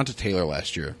 happened to Levante Taylor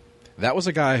last year? That was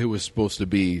a guy who was supposed to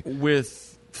be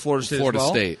With Florida State Florida as well?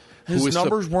 State. His who was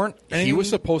numbers weren't He anything- was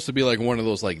supposed to be like one of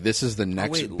those, like, this is the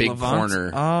next wait, big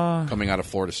Levante? corner coming out of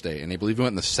Florida State. And I believe he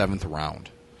went in the 7th round.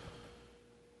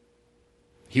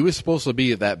 He was supposed to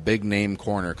be that big name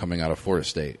corner coming out of Florida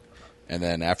State. And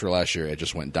then after last year, it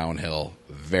just went downhill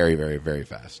very, very, very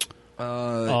fast.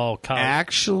 oh, Kyle.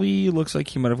 Actually, looks like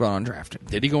he might have gone undrafted.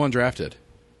 Did he go undrafted?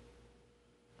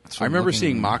 I remember looking-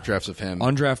 seeing mock drafts of him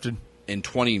Undrafted. in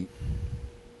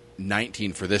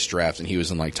 2019 for this draft, and he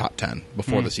was in like top 10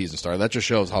 before the season started. That just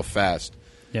shows how fast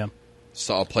Yeah.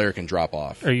 a player can drop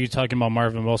off. Are you talking about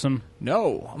Marvin Wilson?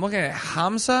 No, I'm looking at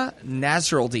Hamza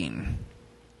Nasruddin.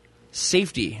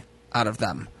 Safety out of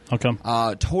them. Okay.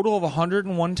 Total of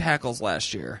 101 tackles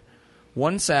last year.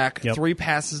 1 sack, Yep. 3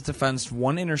 passes defensed,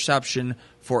 1 interception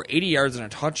for 80 yards and a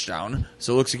touchdown.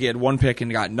 So it looks like he had 1 pick and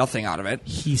got nothing out of it.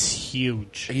 He's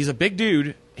huge. He's a big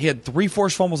dude. He had 3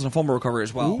 forced fumbles and a fumble recovery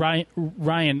as well.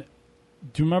 Ryan,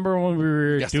 do you remember when we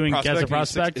were doing Guess the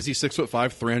Prospect? Is he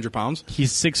 6'5", 300 pounds?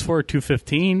 He's 6'4",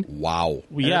 215. Wow.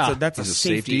 And Yeah. that's a He's a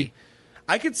safety. safety?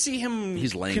 I could see him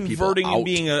He's laying converting people and out,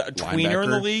 being a tweener in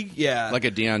the linebacker. league. Yeah. Like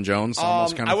a Deion Jones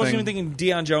almost kind of I wasn't thing. even thinking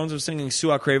Deion Jones. I was thinking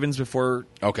Su'a Cravens before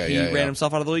he ran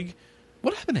himself out of the league.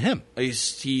 What happened to him? He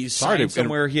Sorry to- signed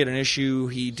somewhere. He had an issue.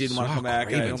 He didn't want to come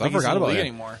back. And I don't think he's in the league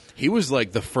anymore. He was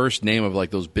like the first name of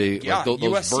like those big, Yeah, like those USC,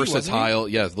 wasn't he? versatile,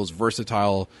 yes, those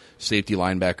versatile safety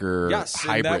linebacker Yes, and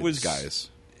hybrid that was- guys.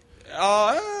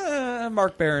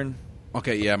 Mark Barron.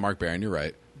 Okay, yeah, Mark Barron, you're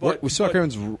right. But- We saw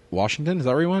Cravens Washington. Is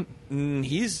that where he went?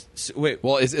 Wait.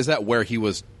 Well, is that where he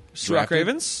was? Su'a drafted?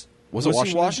 Cravens? Was it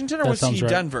he Washington or That was sounds he right.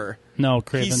 Denver? No,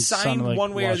 Cravens He signed sounded like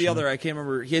one way or the Washington. other. I can't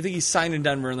remember. I think he signed in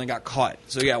Denver and then got cut.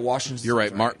 So yeah, Washington. You're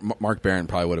right. Mark Barron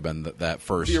probably would have been that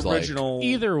first. the like- original.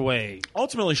 Either way,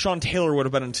 Ultimately, Sean Taylor would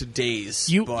have been in today's.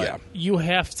 you but, you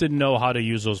have to know how to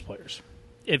use those players.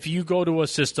 If you go to a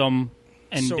system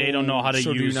and So- they don't know how to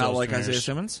so use do you not those like players, Isaiah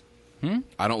Simmons?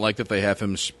 I don't like that they have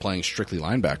him playing strictly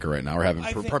linebacker right now, or have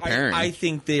him preparing. I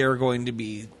think they are going to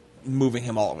be moving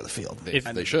him all over the field. If- End they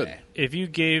of the should. day. if you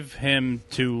gave him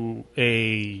to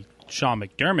a Sean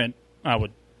McDermott, I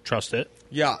would trust it.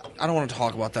 Yeah, I don't want to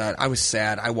talk about that. I was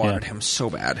sad. I wanted him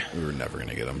so bad. we were never going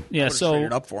to get him. Yeah, Would've so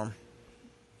traded up for him.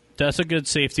 that's a good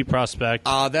safety prospect.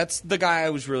 That's the guy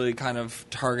I was really kind of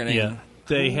targeting. Yeah.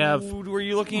 They have Who were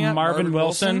you looking at? Marvin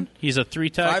Wilson. He's a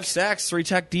 3-tech. 5 sacks, 3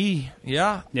 tech D.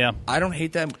 Yeah. Yeah. I don't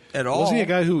hate that at all. Wasn't he a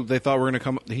guy who they thought were going to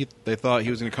come? They thought he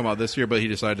was going to come out this year, but he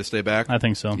decided to stay back. I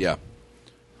think so. Yeah,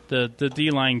 The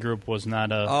D-line group was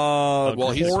not a...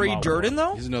 well, he's Corey from Durden,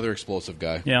 though? he's another explosive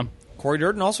guy. yeah. Corey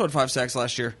Durden also had 5 sacks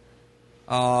last year.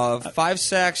 5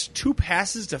 sacks, 2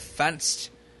 passes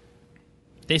defensed.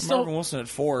 They Marvin still... Wilson at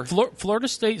 4. Florida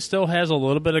State still has a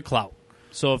little bit of clout.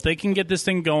 So if they can get this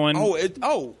thing going...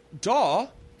 Duh.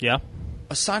 Yeah.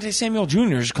 Asante Samuel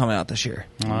Jr. is coming out this year.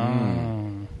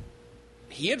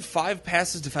 He had 5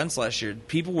 passes defense last year.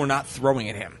 People were not throwing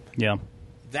at him. Yeah.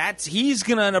 He's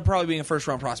going to end up probably being a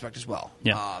first-round prospect as well.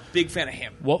 Yeah. Big fan of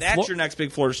him. Well, That's your next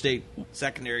big Florida State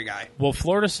secondary guy. What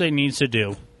Florida State needs to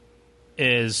do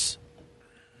is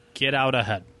get out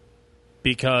ahead,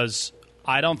 because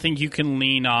I don't think you can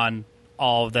lean on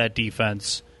all of that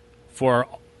defense for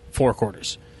 4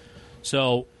 quarters.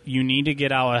 So you need to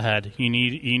get out ahead. You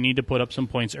need to put up some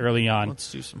points early on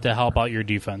Let's do some to help out your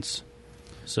defense.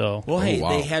 So Well, hey, wow.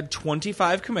 they had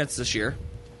 25 commits this year.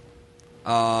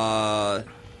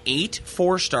 8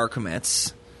 4-star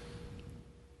commits.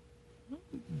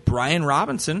 Brian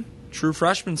Robinson, true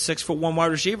freshman, 6'1"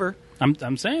 wide receiver.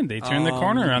 I'm saying they turned the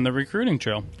corner on the recruiting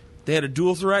trail. They had a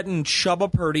dual threat in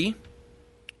Chubba Purdy.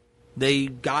 They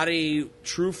got a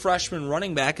true freshman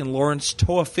running back in Lawrence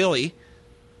Toafili.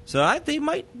 So they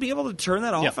might be able to turn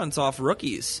that Yep. offense off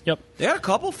rookies. Yep. They got a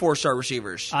couple 4-star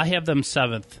receivers I have them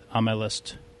 7th on my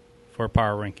list for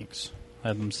power rankings. I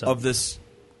have them 7th. of this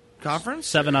conference.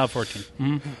 7 out of 14.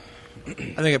 I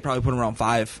think I'd probably put them around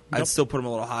 5. I'd still put them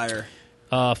a little higher.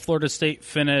 Florida State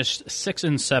finished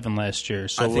 6-7 last year.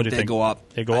 So I what think do you they think? go up.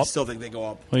 They go I up? still think they go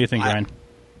up. What do you think, Ryan?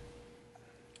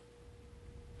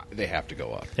 They have to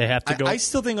go up. They have to go. I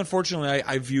still think, unfortunately,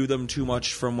 I view them too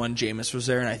much from when Jameis was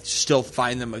there, and I still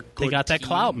find them a good they got that team.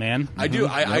 clout, man. I do.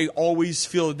 I always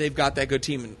feel that they've got that good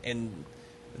team, and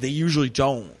they usually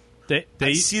don't. They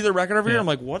I see the record every year. Yeah. I'm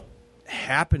like, what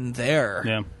happened there?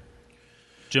 yeah.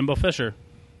 Jimbo Fisher.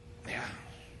 Yeah.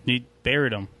 He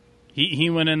buried him. He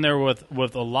went in there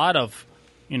with a lot of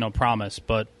promise,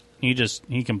 but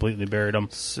he completely buried him.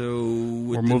 So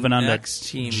We're moving on to next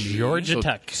team. Georgia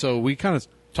Tech. So we kind of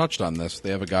touched on this. They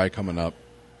have a guy coming up.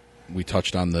 We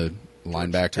touched on the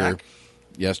linebacker. Tech.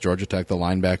 Yes, Georgia Tech, the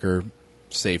linebacker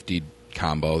safety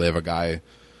combo. They have a guy,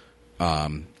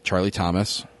 Charlie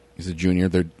Thomas. He's a junior.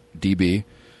 They're DB,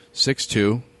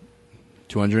 6'2",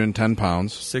 210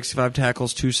 pounds, 65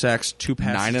 tackles, 2 sacks, 2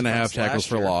 passes. 9.5 defense tackles last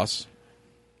for year. loss,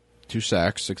 2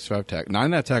 sacks, 65 tackles.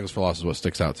 9.5 tackles for loss is what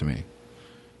sticks out to me.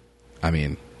 I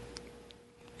mean,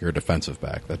 you're a defensive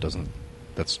back.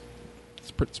 It's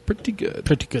pretty good.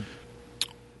 Pretty good.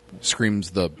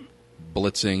 Screams the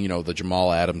blitzing, the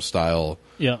Jamal Adams style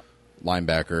Yeah.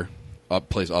 linebacker.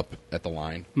 Plays up at the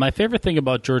line. My favorite thing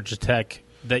about Georgia Tech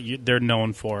that they're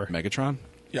known for. Megatron?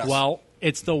 Yes. Well,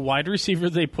 it's the wide receiver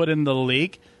they put in the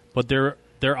league, but their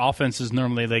offense is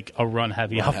normally like a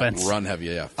run-heavy offense. Run heavy,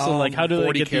 yeah. So, like, how do they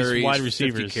 40 get carries, these wide 50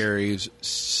 receivers? carries,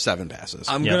 7 passes.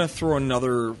 I'm Yeah. going to throw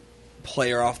another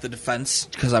player off the defense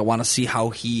because I want to see how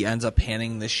he ends up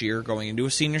panning this year going into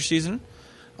a senior season.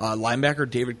 Linebacker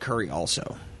David Curry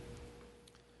also.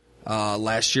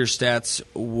 Last year's stats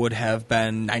would have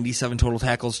been 97 total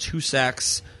tackles, 2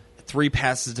 sacks, 3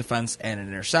 passes defense, and an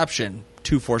interception,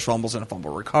 2 forced fumbles, and a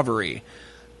fumble recovery.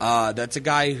 That's a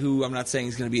guy who I'm not saying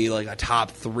is going to be like a top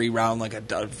 3 round, like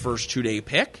a first 2-day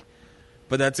pick,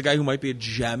 but that's a guy who might be a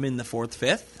gem in the 4th,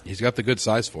 5th. He's got the good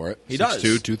size for it. He does.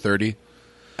 6'2", 230.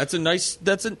 That's a nice.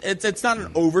 It's not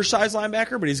an oversized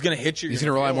linebacker, but he's going to hit you. He's going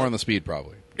to rely more on the speed,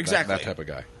 probably. Exactly. That type of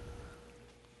guy.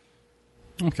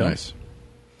 Okay. Nice.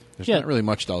 There's Yeah. not really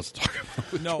much else to talk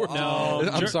about. With No, Georgia.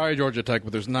 I'm sorry, Georgia Tech,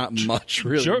 but there's not much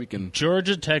really we can.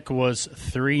 Georgia Tech was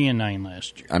 3-9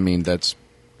 last year. I mean, let's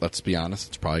be honest.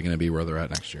 It's probably going to be where they're at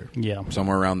next year. Yeah.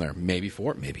 Somewhere around there. Maybe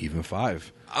 4, maybe even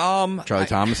 5. Charlie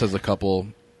Thomas has a couple.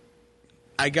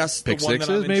 I guess Pick the one that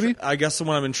sixes, maybe? I guess the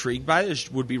one I'm intrigued by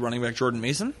would be running back Jordan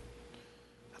Mason.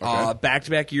 Okay.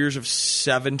 Back-to-back years of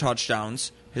 7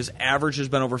 touchdowns. His average has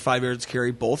been over 5 yards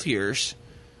carry both years,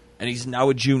 and he's now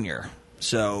a junior.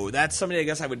 So that's somebody I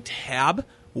guess I would tab.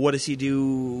 What does he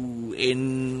do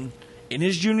in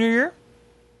his junior year?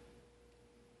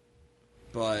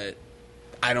 But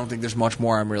I don't think there's much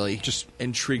more I'm really just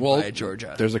intrigued by at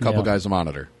Georgia. There's a couple Yeah. guys to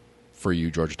monitor for you,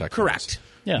 Georgia Tech. Correct.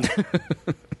 Yeah.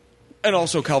 And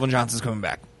also Calvin Johnson's coming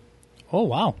back. Oh,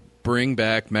 wow. Bring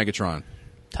back Megatron.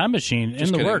 Time machine Just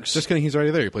in the kidding. works. Just kidding. He's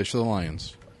already there. He plays for the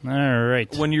Lions. All right.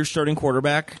 When you're starting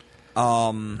quarterback,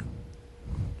 when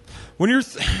you're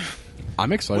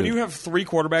I'm excited. when you have 3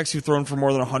 quarterbacks who've thrown for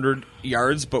more than 100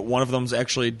 yards, but one of them's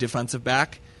actually a defensive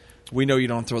back, we know you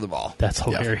don't throw the ball. That's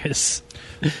hilarious.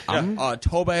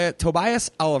 Tobias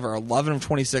Oliver, 11 of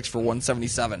 26 for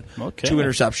 177. Okay. 2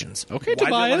 interceptions. Okay, Why did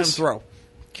they let him Tobias. throw?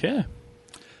 Okay.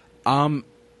 We're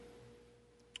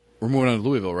moving on to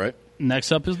Louisville, right?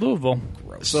 Next up is Louisville.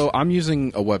 So I'm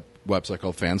using a website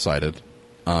called Fansided.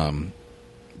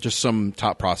 Just some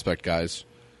top prospect guys.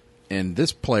 And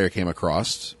this player came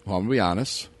across, well, I'm going to be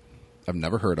honest, I've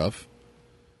never heard of.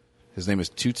 His name is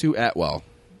Tutu Atwell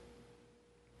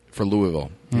for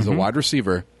Louisville. He's a wide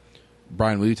receiver.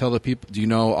 Brian, will you tell the people, do you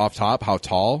know off top how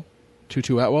tall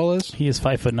Tutu Atwell is? He is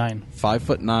 5'9".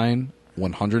 5'9",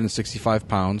 165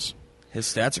 pounds. His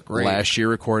stats are great. Last year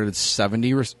recorded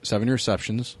 70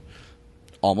 receptions,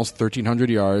 almost 1,300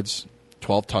 yards,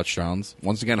 12 touchdowns.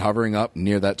 Once again, hovering up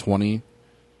near that 20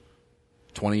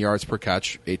 yards per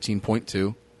catch,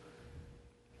 18.2.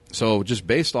 So just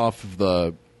based off of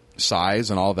the size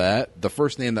and all that, the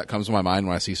first name that comes to my mind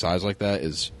when I see size like that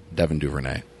is Devin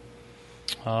Duvernay.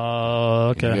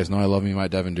 Okay. You guys know I love me my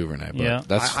Devin Duvernay. But Yeah.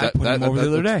 that's, I put him over the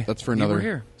other day. That's for You were another.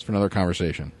 here. That's for another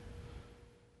conversation.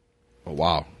 But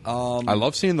wow, I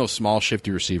love seeing those small,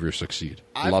 shifty receivers succeed.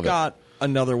 I've Love got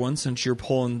another one since you're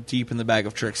pulling deep in the bag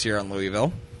of tricks here on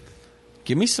Louisville.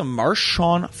 Give me some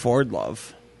Marshawn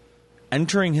Ford-Love.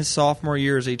 Entering his sophomore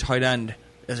year as a tight end,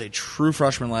 as a true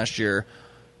freshman last year.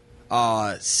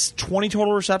 20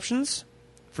 total receptions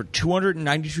for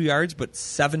 292 yards, but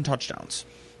 7 touchdowns.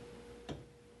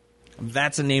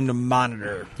 That's a name to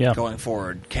monitor going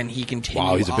forward. Can he continue?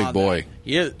 Wow, he's a big on boy. that?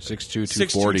 He is 6'2",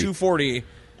 6'2", 240. 240,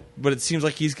 but it seems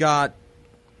like he's got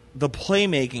the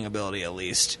playmaking ability at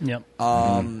least. Yep.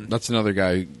 That's another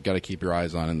guy you got to keep your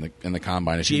eyes on in the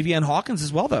combine. If you- Javian Hawkins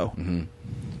as well, though.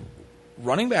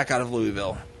 Running back out of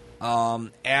Louisville.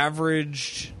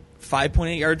 Averaged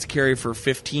 5.8 yards carry for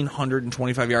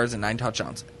 1,525 yards and 9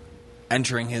 touchdowns.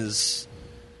 Entering his,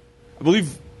 I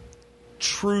believe,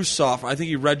 true sophomore. I think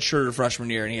he redshirted freshman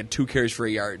year, and he had 2 carries for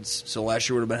 8 yards. So last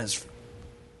year would have been his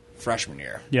freshman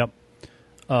year. Yep.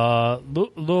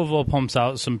 Louisville pumps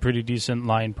out some pretty decent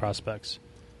line prospects.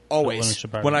 Always.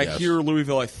 Leonard Chaparro. When I Yes. hear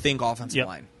Louisville, I think offensive Yep.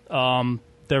 line.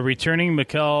 They're returning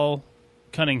Mikael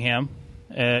Cunningham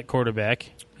at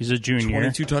quarterback. He's a junior.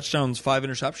 22 touchdowns, 5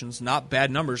 interceptions. Not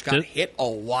bad numbers. Got Did- hit a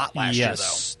lot last year, though.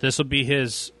 Yes. This will be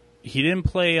his. He didn't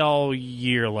play all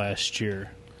year last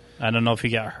year. I don't know if he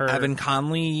got hurt. Evan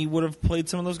Conley would have played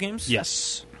some of those games.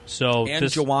 Yes. So And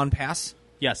this, Jawan Pass.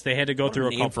 yes, they had to go What a through a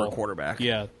name couple for a quarterback.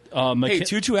 Yeah. Hey,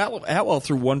 Tutu Atwell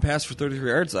threw 1 pass for 33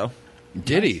 yards, though.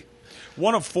 Did he?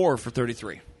 1 of 4 for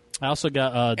 33. I also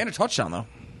got And a touchdown, though.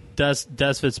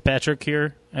 Des Fitzpatrick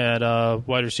here at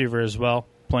wide receiver as well,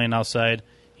 playing outside.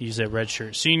 He's a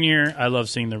redshirt senior. I love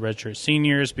seeing the redshirt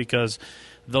seniors because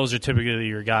those are typically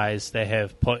your guys that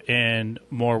have put in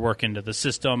more work into the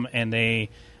system, and they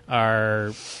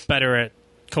are better at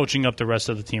coaching up the rest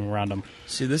of the team around them.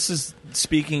 See, this is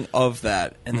speaking of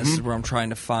that, and this is where I'm trying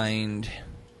to find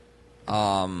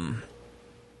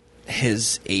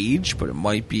his age, but it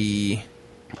might be.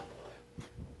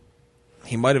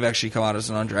 He might have actually come out as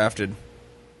an undrafted.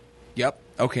 Yep.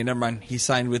 Okay, never mind. He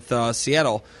signed with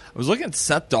Seattle. I was looking at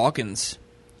Seth Dawkins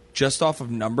just off of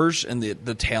numbers and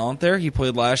the talent there. He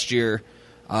played last year,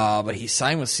 but he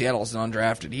signed with Seattle as an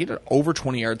undrafted. He had over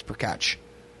 20 yards per catch.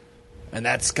 And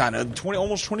that's kind of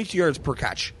almost 22 yards per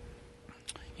catch.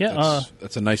 Yeah,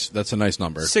 That's a nice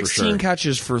number. 16 for sure.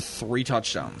 catches for 3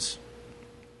 touchdowns.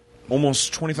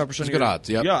 almost 25%. Good odds,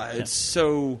 yep. Yeah, it's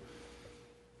so.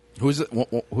 Who is it?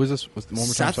 Who is this? One more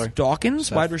time, Seth sorry. Dawkins,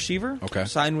 Seth. wide receiver. Okay.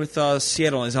 Signed with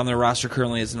Seattle and is on their roster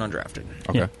currently as an undrafted.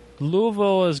 Okay. Yeah.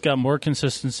 Louisville has got more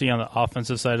consistency on the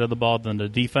offensive side of the ball than the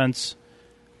defense.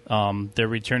 They're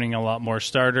returning a lot more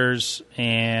starters,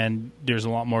 and there's a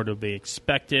lot more to be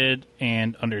expected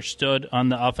and understood on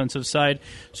the offensive side.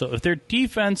 So if their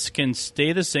defense can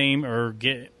stay the same or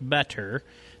get better,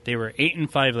 they were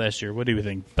 8-5 last year. What do you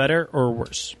think? Better or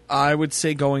worse? I would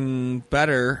say going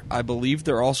better. I believe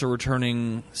they're also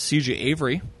returning C.J.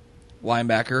 Avery,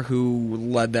 linebacker, who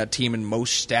led that team in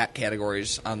most stat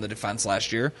categories on the defense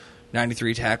last year.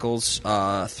 93 tackles,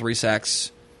 3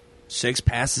 sacks, 6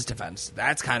 passes defense.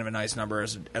 That's kind of a nice number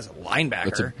as a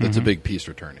linebacker. That's a big piece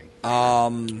returning.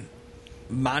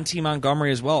 Monty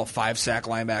Montgomery as well, 5-sack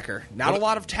linebacker. Not a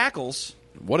lot of tackles.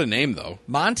 What a name, though.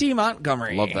 Monty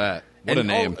Montgomery. Love that. What a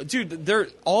name.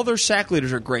 Dude, all their sack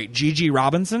leaders are great. G.G.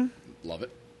 Robinson. Love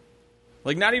it.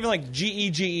 Like, not even like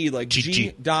G-E-G-E, like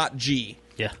G.G. G.G.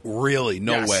 Yeah. Really?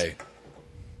 No Yes. way.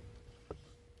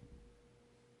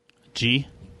 G.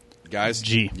 Guys,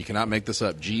 G. You cannot make this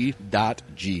up.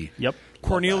 G.G. Yep.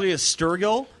 Cornelius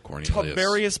Sturgill. Cornelius.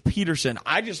 Tavarius Peterson.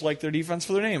 I just like their defense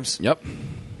for their names. Yep.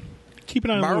 Keep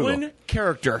an eye on Louisville. Marlon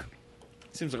Character.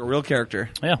 Seems like a real character.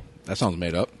 Yeah. That sounds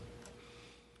made up.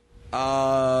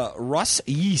 Russ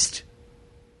Yeast.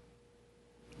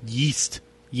 Yeast.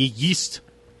 Yeast.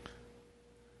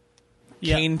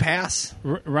 Yeah. Kane Pass.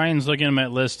 Ryan's looking at my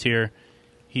list here.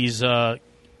 He's a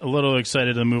little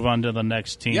excited to move on to the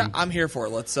next team. Yeah, I'm here for it.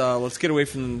 Let's get away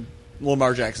from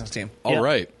Lamar Jackson's team. All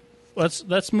right. Let's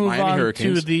move Miami on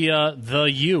Hurricanes. to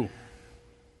the U.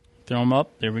 Throw them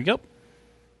up. There we go.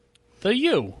 The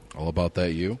U. All about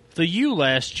that, you. The U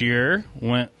last year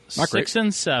went Not great.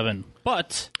 6-7,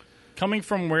 but coming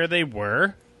from where they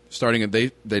were, Starting,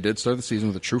 they did start the season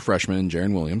with a true freshman in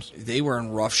Jaron Williams. They were in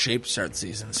rough shape to start the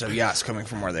season, so yes, coming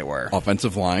from where they were.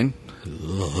 Offensive line.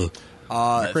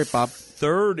 Not great, Bob.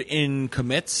 Third in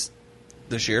commits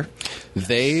this year.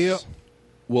 They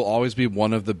will always be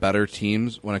one of the better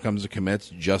teams when it comes to commits,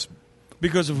 just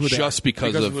Because of who they are.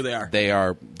 because of who they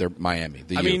are. They're Miami.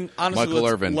 The I U. mean, honestly, Michael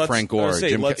Irvin, Frank Gore,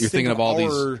 Jim. You're thinking of all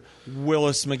these.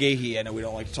 Willis McGahee. I know we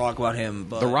don't like to talk about him,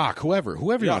 but The Rock, whoever you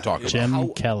want to talk about.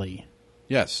 Jim Kelly.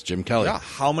 Yes, Jim Kelly. Yeah,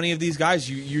 how many of these guys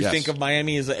you Yes. think of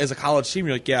Miami as a college team?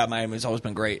 You're like, yeah, Miami's always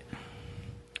been great.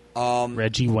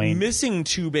 Reggie Wayne. Missing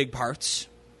 2 big parts,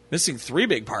 missing 3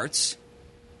 big parts.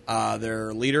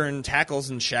 Their leader in tackles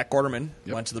and Shaq Gorderman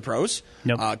went to the pros.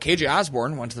 Yep. KJ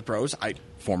Osborne went to the pros. I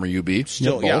Former UB.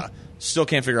 still, Both. still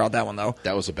can't figure out that one though.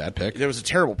 That was a bad pick. There was a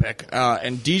terrible pick.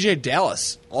 And DJ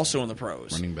Dallas also in the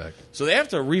pros. Running back. So they have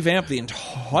to revamp the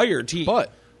entire team.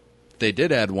 But they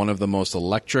did add one of the most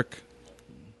electric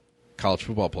college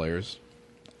football players,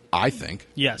 I think.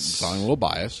 Yes. Sounding a little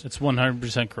biased. It's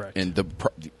 100% correct. And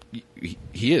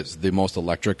he is the most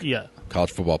electric Yeah.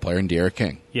 college football player in De'Ara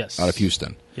King. Yes. Out of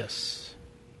Houston. Yes.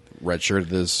 Redshirted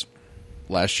this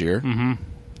last year. Mm-hmm.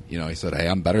 You know, he said, hey,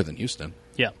 I'm better than Houston.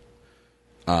 Yeah.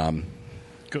 Going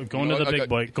to the big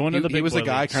boy. Going to the big boy. He was a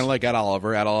guy leagues. kind of like Ed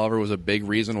Oliver. Ed Oliver was a big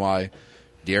reason why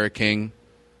De'Ara King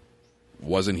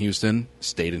was in Houston,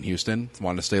 stayed in Houston,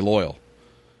 wanted to stay loyal.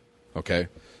 Okay?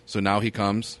 So now he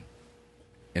comes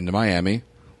into Miami.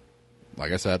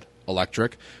 Like I said,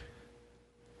 electric.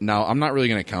 Now, I'm not really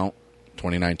going to count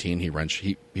 2019. He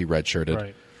redshirted.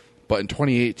 Right. But in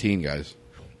 2018, guys,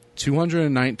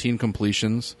 219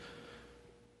 completions,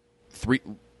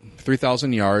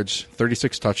 3,000 yards,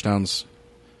 36 touchdowns,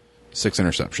 6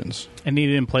 interceptions. And he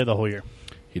didn't play the whole year.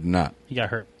 He did not. He got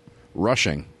hurt.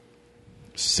 Rushing,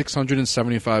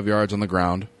 675 yards on the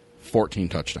ground, 14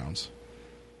 touchdowns.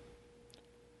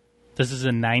 This is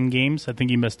in 9 games. I think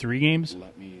he missed 3 games.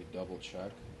 Let me double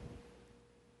check.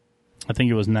 I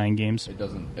think it was 9 games. It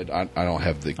doesn't. I don't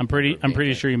have the. I'm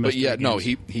pretty sure he missed. But yeah, 3 no,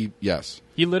 games. he yes,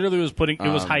 He literally was putting. It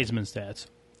was Heisman stats.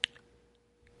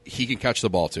 he can catch the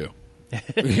ball too.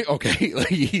 Okay, like,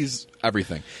 he's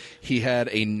everything. He had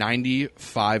a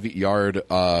 95-yard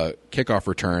kickoff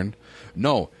return.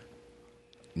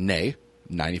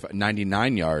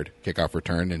 99-yard kickoff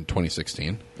return in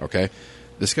 2016. Okay,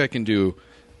 this guy can do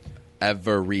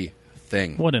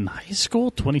everything. What, in high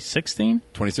school? 2016?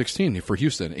 2016 for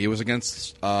Houston. He was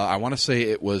against, I want to say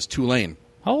it was Tulane.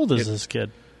 How old is this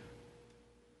kid?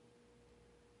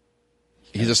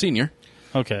 He's a senior,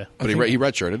 Okay. but he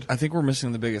redshirted. I think we're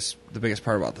missing the biggest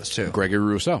part about this too. Gregory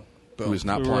Rousseau, who is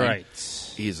not playing. Right.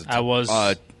 He's I was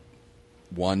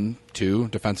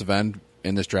 1-2 defensive end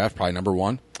in this draft, probably number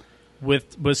 1.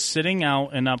 with sitting out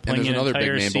and not playing there's an another big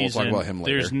entire name, but we'll season. talk about him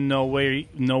later. There's no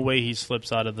way he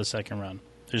slips out of the second round.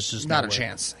 There's just Not no a way.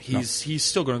 chance. He's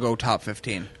still going to go top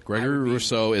 15. Gregory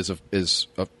Rousseau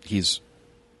he's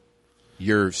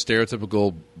your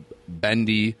stereotypical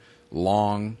bendy,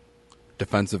 long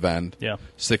defensive end. Yeah.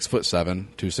 6'7",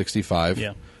 265.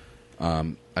 Yeah.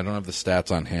 I don't have the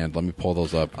stats on hand. Let me pull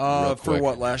those up. real For quick.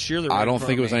 what, last year? I don't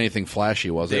think it was anything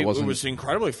flashy, was it? It wasn't. was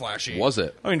incredibly flashy. Was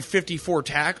it? I mean, 54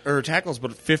 tackles,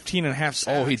 but 15 and a half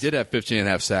sacks. Oh, he did have 15 and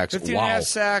a half sacks. 15 wow. and a half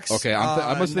sacks. Okay,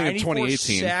 I must think of 94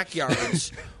 2018. sack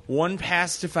yards, 1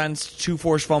 pass defense, 2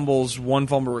 forced fumbles, 1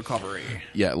 fumble recovery.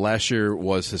 Yeah, last year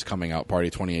was his coming out party.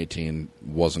 2018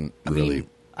 wasn't really.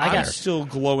 I'm still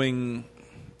glowing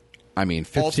I mean,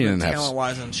 15 and a half.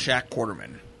 talent-wise on Shaq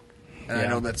Quarterman. And I Yeah.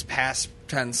 know that's past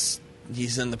tense.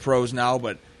 He's in the pros now,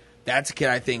 but that's a kid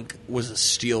I think was a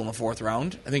steal in the 4th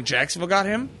round. I think Jacksonville got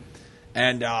him,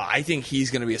 and I think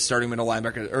he's going to be a starting middle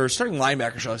linebacker, or starting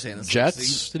linebacker, shall I say, in the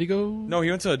Jets? Did he go? No, he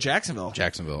went to Jacksonville.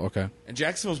 Jacksonville. Okay. And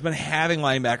Jacksonville's been having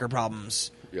linebacker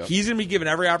problems. Yep. He's going to be given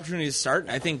every opportunity to start,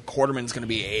 and I think Quarterman's going to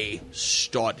be a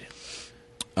stud.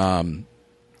 Kind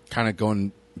of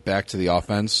going back to the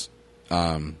offense.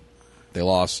 They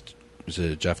lost. Was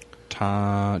it Jeff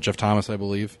Thomas, I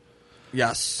believe?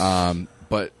 Yes.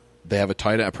 But they have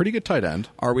a pretty good tight end.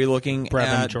 Are we looking at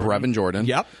Brevin Jordan.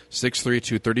 Yep. 6'3",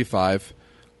 235.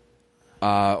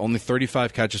 Only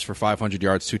 35 catches for 500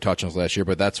 yards, 2 touchdowns last year,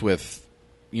 but that's with,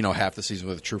 half the season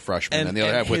with a true freshman, and the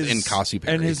other half with Nkasi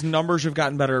Perry. And his numbers have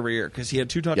gotten better every year because he had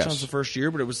 2 touchdowns Yes. the first year,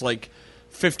 but it was like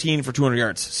 15 for 200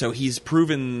 yards. So he's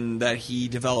proven that he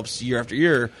develops year after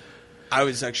year. I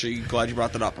was actually glad you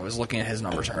brought that up. I was looking at his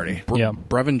numbers already. Yeah.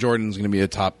 Brevin Jordan's going to be a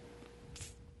top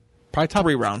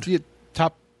 3 round.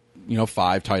 top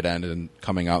 5 tight end and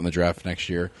coming out in the draft next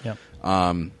year. Yep.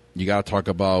 You got to talk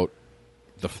about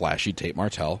the flashy Tate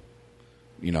Martell,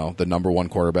 the number 1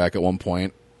 quarterback at one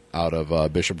point out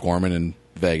of Bishop Gorman in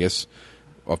Vegas.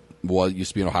 Used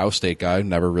to be an Ohio State guy,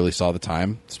 never really saw the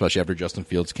time, especially after Justin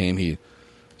Fields came. He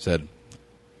said,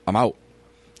 I'm out.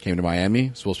 Came to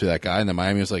Miami, supposed to be that guy, and then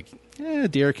Miami was like,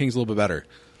 De'Aaron King's a little bit better.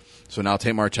 So now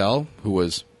Tate Martell, who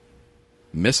was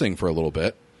missing for a little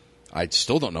bit, I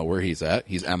still don't know where he's at.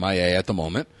 He's MIA at the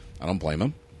moment. I don't blame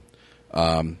him.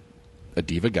 A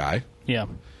diva guy, Yeah.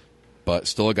 but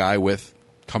still a guy with,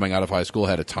 coming out of high school,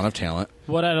 had a ton of talent.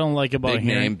 What I don't like about Big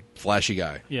hearing, name, flashy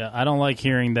guy. yeah, I don't like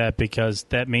hearing that because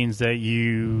that means that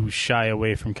you shy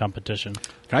away from competition.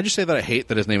 Can I just say that I hate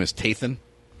that his name is Tathan?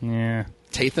 Yeah.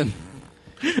 Tathan?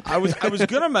 I was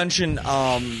going to mention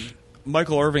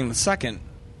Michael Irving II,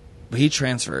 but he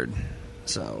transferred.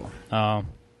 So he's now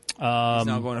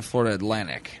going to Florida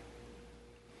Atlantic.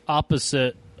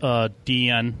 Opposite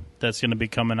DN that's going to be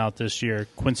coming out this year,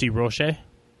 Quincy Roche.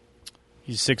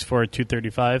 He's 6'4",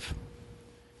 235,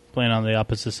 playing on the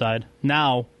opposite side.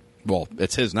 Now, Well,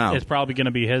 it's his now. it's probably going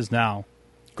to be his now.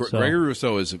 So- Gregory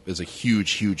Rousseau is a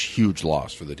huge, huge, huge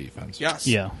loss for the defense. Yes.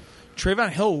 Yeah. Trayvon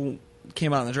Hill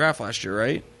came out in the draft last year,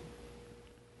 right?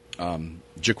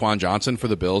 Jaquan Johnson for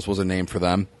the Bills was a name for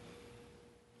them.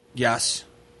 Yes.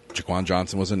 Jaquan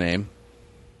Johnson was a name.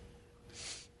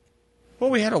 Well,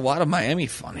 we had a lot of Miami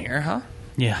fun here, huh?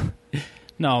 Yeah.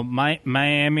 No,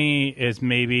 Miami is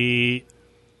maybe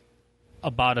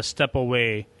about a step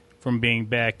away from being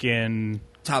back in,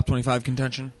 Top 25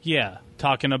 contention.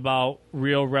 talking about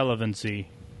real relevancy.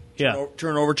 Yeah,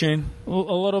 Turnover chain. a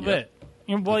little bit.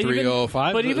 Well, The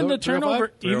 305? but even the 305?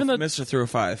 turnover, even the Mr.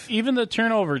 305. even the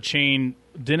turnover chain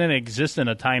didn't exist in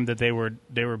a time that they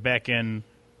were back in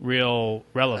real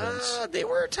relevance. They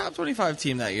were a top 25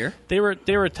 team that year. They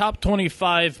were top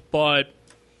 25, but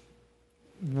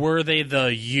were they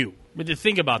the U? But to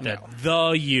think about that,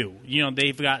 the U.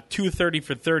 They've got 2 30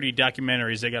 for 30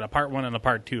 documentaries. They got a part 1 and a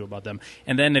part 2 about them.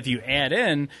 And then if you add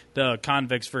in the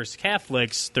Convicts versus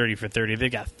Catholics 30 for 30, they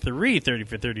got 3 30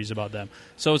 for 30s about them.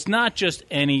 So it's not just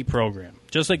any program.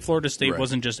 Just like Florida State Right.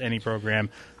 wasn't just any program.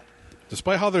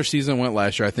 Despite how their season went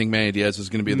last year, I think Manny Diaz is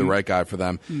going to be the right guy for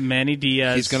them. Manny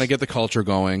Diaz. He's going to get the culture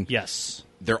going. Yes.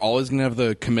 They're always going to have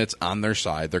the commits on their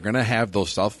side. They're going to have those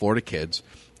South Florida kids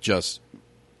just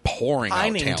pouring out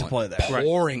Pining to talent. play there.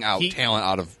 Pouring out He- talent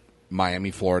out of Miami,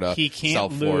 Florida, He can't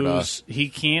South Florida. lose. He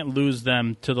can't lose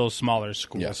them to those smaller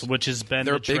schools, Yes. which has been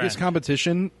Their the trend. biggest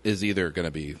competition is either going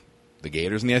to be the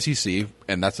Gators in the SEC,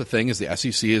 and that's the thing is the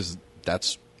SEC is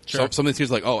that's Sure. some of these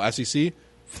teams like SEC,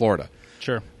 Florida,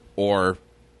 Sure. or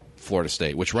Florida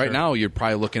State. Which right Sure. now you're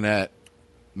probably looking at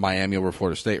Miami over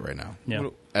Florida State right now, Yeah.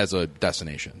 as a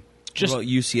destination. Just What about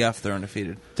UCF? They're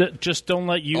undefeated. just don't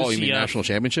let UCF. Oh, you mean national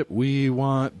championship? We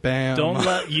want Bam. Don't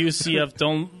let UCF.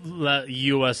 Don't let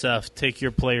USF take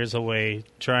your players away.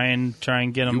 Try and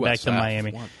get them back to USF.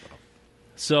 Miami. What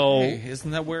So Hey, isn't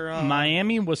that where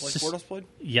Miami Blake was Bortles played?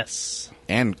 yes.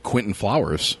 And Quentin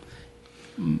Flowers.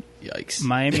 Yikes.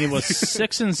 Miami was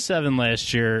 6-7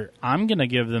 last year. I'm going to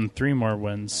give them 3 more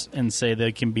wins and say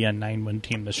they can be a 9-win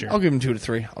team this year. I'll give them 2 to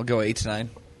 3. I'll go 8 to 9.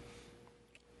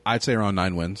 I'd say around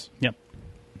 9 wins. Yep.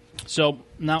 So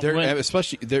now,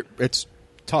 It's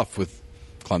tough with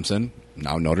Clemson,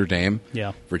 now Notre Dame,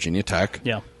 yeah, Virginia Tech.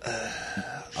 yeah,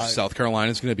 South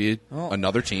Carolina's going to be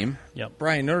another team. yep.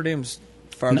 Brian, Notre Dame's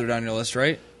farther down your list,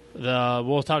 right?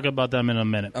 We'll talk about them in a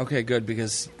minute. Okay, good,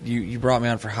 because you brought me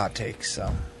on for hot takes,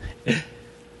 so.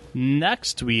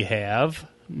 Next, we have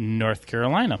North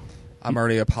Carolina. I'm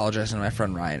already apologizing to my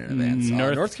friend Ryan in advance.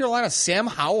 North Carolina, Sam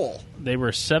Howell. They were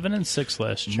 7-6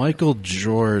 last year. Michael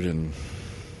Jordan.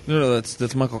 No,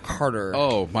 that's Michael Carter.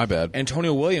 Oh, my bad.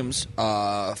 Antonio Williams,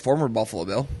 former Buffalo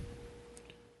Bill.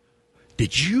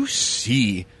 Did you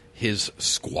see his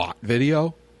squat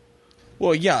video?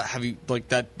 Well, yeah. Have you like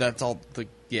that? That's all. Like,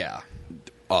 yeah.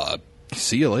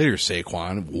 See you later,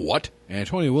 Saquon. What?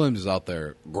 Antonio Williams is out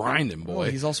there grinding, boy. Well,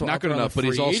 he's also not out good there on enough, the but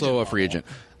he's free also agent a free agent.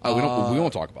 We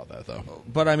won't talk about that though.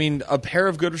 But I mean, a pair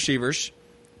of good receivers,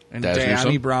 and Daz De'Ami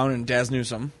Newsome? Brown and Daz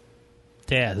Newsome.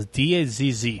 Daz,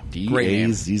 D-A-Z-Z. Great name.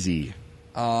 D-A-Z-Z.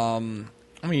 I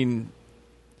mean,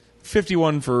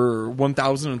 51 for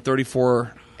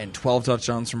 1,034 and 12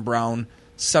 touchdowns from Brown,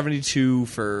 72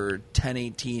 for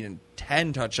 10-18 and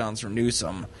 10 touchdowns from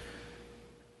Newsome.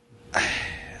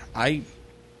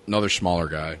 Another smaller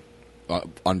guy,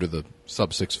 under the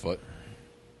sub 6 foot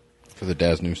for the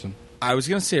Daz Newsome. I was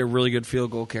going to say a really good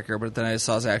field goal kicker, but then I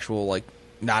saw his actual, like,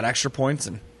 not extra points,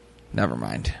 and never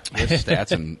mind. He has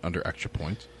stats in under extra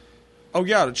points. Oh,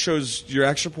 yeah, it shows your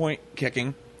extra point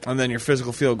kicking and then your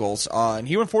physical field goals. And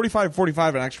he went 45-45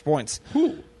 on extra points.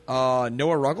 Who?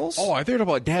 Noah Ruggles. Oh, I heard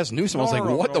about Daz Newsome. I was like,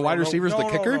 what? The wide receiver's the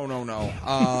kicker? No.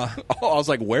 Oh, I was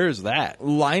like, where is that?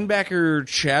 Linebacker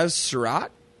Chaz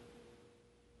Surratt.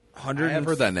 I have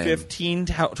heard that name. 115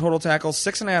 total tackles,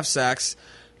 6.5 sacks,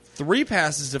 3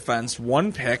 passes defense,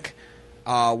 1 pick,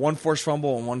 1 forced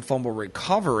fumble, and 1 fumble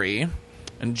recovery.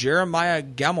 And Jeremiah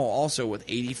Gemmel also with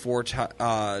 84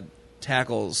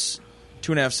 tackles,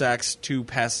 2.5 sacks, 2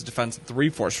 passes defense, and 3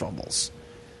 forced fumbles.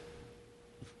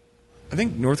 I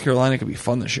think North Carolina could be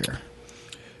fun this year.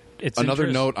 It's Another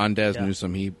interest- note on Daz Yeah.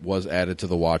 Newsome, he was added to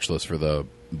the watch list for the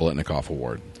Blitnikoff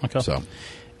Award. Okay. So,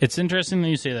 It's interesting that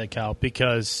you say that, Cal,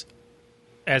 because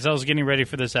as I was getting ready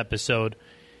for this episode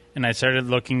and I started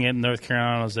looking at North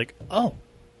Carolina, I was like, oh,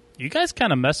 you guys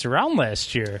kind of messed around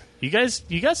last year. You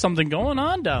got something going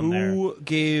on down there. Who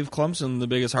gave Clemson the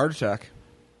biggest heart attack?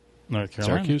 North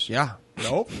Carolina. Syracuse? Yeah.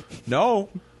 No,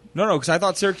 because I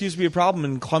thought Syracuse would be a problem,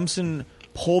 and Clemson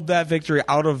pulled that victory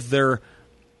out of their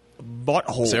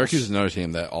buttholes. Syracuse is another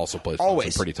team that also plays Clemson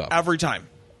Always. pretty tough. Every time.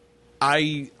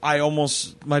 I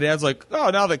almost, my dad's like,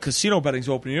 oh, now that casino betting's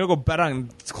open, you know, go bet on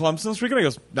Clemson this weekend? He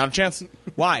goes, not a chance.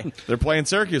 Why? They're playing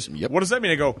Syracuse. Yep. What does that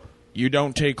mean? I go, you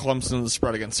don't take Clemson to the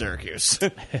spread against Syracuse.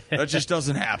 That just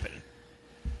doesn't happen.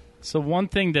 So one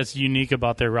thing that's unique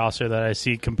about their roster that I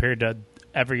see compared to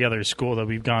every other school that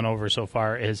we've gone over so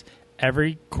far is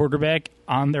every quarterback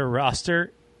on their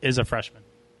roster is a freshman.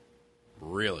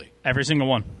 Really? Every single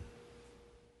one.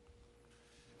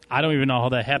 I don't even know how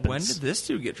that happens. When did this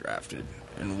dude get drafted?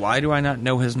 And why do I not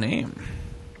know his name?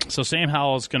 So Sam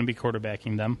Howell is going to be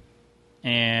quarterbacking them,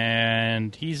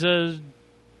 and he's a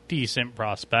decent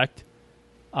prospect.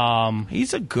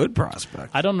 He's a good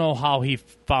prospect. I don't know how he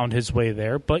found his way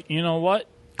there, but you know what?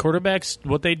 Quarterbacks,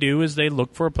 what they do is they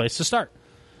look for a place to start.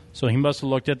 So he must have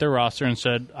looked at their roster and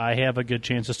said, I have a good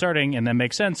chance of starting, and that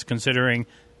makes sense considering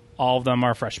all of them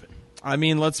are freshmen. I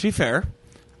mean, let's be fair.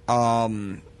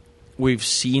 We've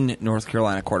seen North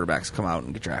Carolina quarterbacks come out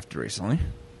and get drafted recently.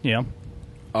 Yeah.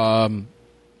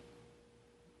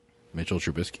 Mitchell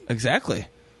Trubisky? Exactly.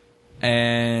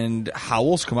 And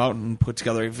Howell's come out and put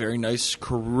together a very nice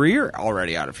career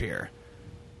already out of here.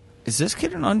 Is this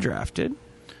kid an undrafted?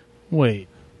 Wait.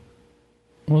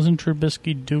 Wasn't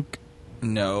Trubisky Duke?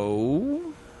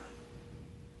 No.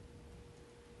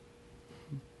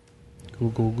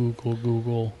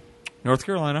 Google. North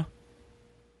Carolina.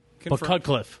 But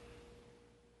Cutcliffe.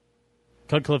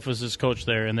 Cutcliffe was his coach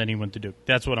there, and then he went to Duke.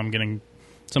 That's what I'm getting.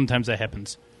 Sometimes that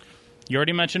happens. You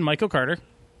already mentioned Michael Carter,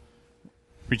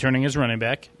 returning as running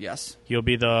back. Yes. He'll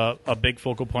be a big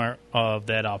focal point of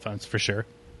that offense for sure.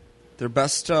 Their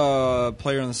best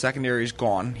player in the secondary is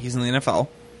gone. He's in the NFL.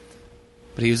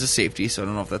 But he was a safety, so I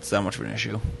don't know if that's that much of an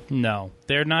issue. No,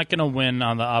 they're not going to win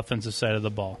on the offensive side of the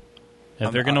ball.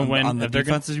 If they're going to win, on the if they're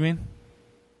defenses, you mean?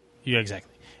 yeah,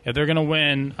 exactly. If they're going to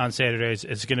win on Saturdays,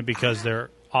 it's going to be because their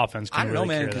offense can I don't know, really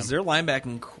man, carry because them. their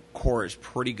linebacking core is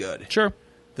pretty good. Sure.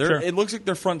 Sure. It looks like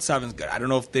their front seven's good. I don't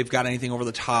know if they've got anything over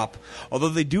the top, although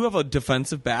they do have a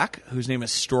defensive back whose name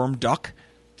is Storm Duck.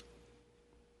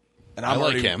 And I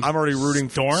like him. I'm already rooting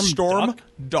for Storm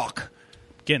Duck.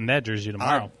 Getting that jersey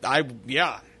tomorrow. I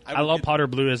love powder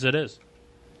blue as it is.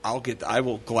 I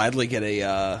will gladly get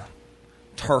a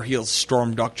Tar Heels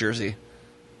Storm Duck jersey.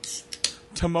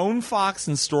 Timon Fox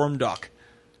and Storm Duck.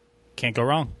 Can't go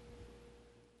wrong.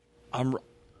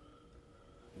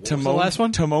 the last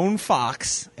one? Timon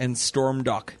Fox and Storm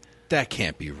Duck. That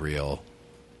can't be real.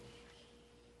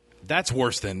 That's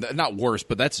worse than, not worse,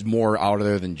 but that's more out of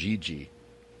there than Gigi.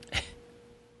 Oh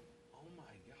my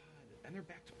god! And they're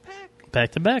back to back.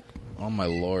 Back to back. Oh my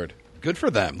lord! Good for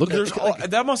them. Look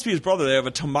at That must be his brother. They have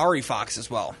a Tamari Fox as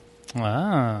well.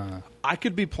 Ah. I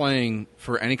could be playing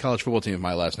for any college football team if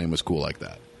my last name was cool like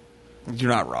that.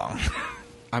 You're not wrong.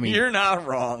 I mean, You're not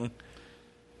wrong.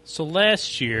 So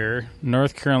last year,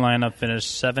 North Carolina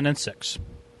finished 7-6.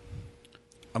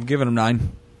 I'm giving them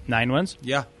 9. 9 wins.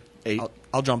 Yeah, 8.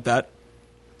 I'll jump that.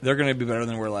 They're going to be better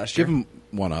than they were last year. Give them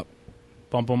one up.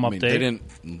 Bump them up, I mean, Dave. they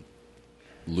didn't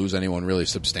lose anyone really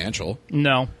substantial.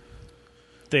 No.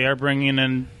 They are bringing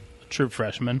in a true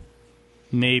freshman.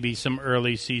 Maybe some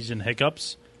early season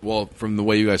hiccups. Well, from the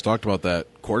way you guys talked about that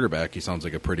quarterback, he sounds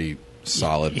like a pretty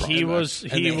solid. He prospect. was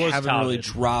and they haven't touted. really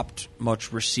dropped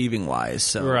much receiving wise.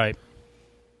 So Right.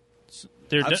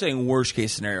 They're I'm saying worst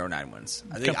case scenario 9 wins.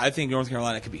 I think North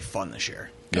Carolina could be fun this year.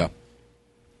 Yeah.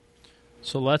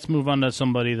 So let's move on to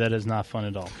somebody that is not fun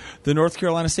at all. The North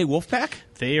Carolina State Wolfpack.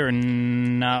 They are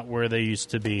not where they used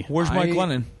to be. Where's Mike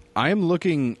Lennon? I am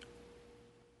looking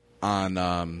on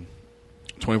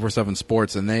 24/7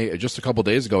 Sports, and they just a couple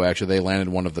days ago, actually, they landed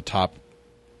one of the top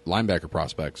linebacker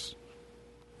prospects.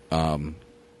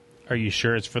 Are you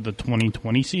sure it's for the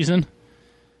 2020 season?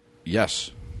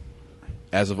 Yes.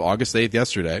 As of August 8th,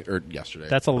 yesterday.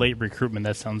 That's a late recruitment.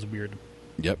 That sounds weird.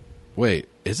 Yep. Wait,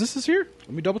 is this year? Let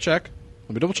me double check.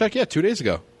 Yeah, 2 days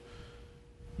ago.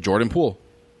 Jordan Poole.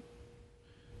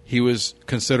 He was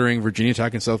considering Virginia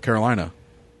Tech and South Carolina.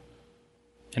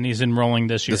 And he's enrolling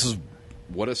this year. This is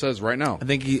what it says right now. I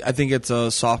think it's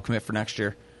a soft commit for next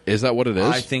year. Is that what it is?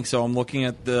 I think so. I'm looking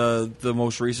at the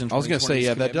most recent. I was going to say,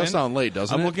 yeah, that does sound late,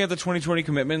 doesn't I'm it? looking at the 2020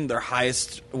 commitment. Their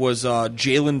highest was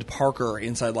Jalen Parker,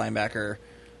 inside linebacker,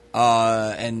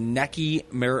 and Neki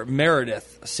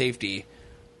Meredith, safety.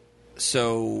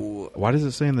 So Why does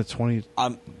it say in the 20?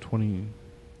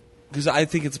 because I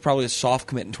think it's probably a soft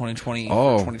commit in 2020 Oh.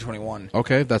 or 2021.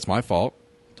 Okay, that's my fault.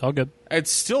 It's all good. It's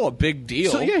still a big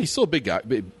deal. So, yeah, he's still a big guy,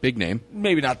 big name.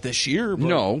 Maybe not this year. But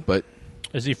No, but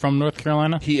Is he from North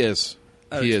Carolina? he is.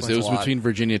 That He is. explains It was a lot. between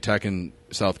Virginia Tech and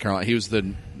South Carolina. He was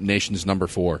the nation's number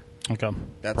 4. Okay.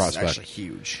 that's prospect. actually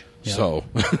huge. Yeah. So,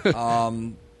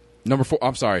 number 4.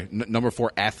 I'm sorry, number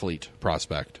 4 athlete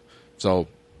prospect. So,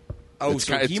 Oh, It's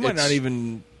so ki- he it's- might not it's-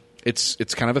 even.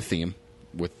 it's kind of a theme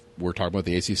with we're talking about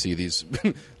the ACC. These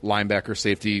linebacker,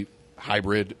 safety,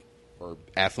 hybrid, or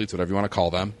athletes, whatever you want to call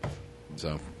them.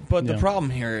 So But the Yeah. problem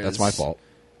here is that's my fault.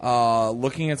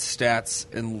 Looking at stats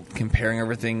and comparing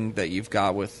everything that you've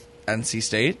got with NC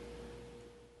State.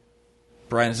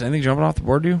 Brian, is anything jumping off the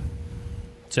board to you?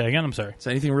 Say again. I'm sorry. Is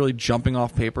anything really jumping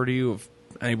off paper to you of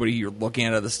anybody you're looking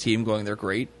at this team going, they're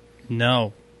great?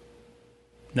 No.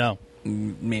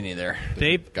 Me neither.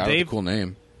 Guy with a cool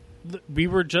name. We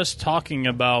were just talking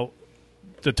about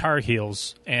the Tar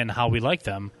Heels and how we like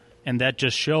them, and that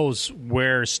just shows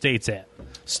where State's at.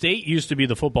 State used to be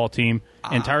the football team,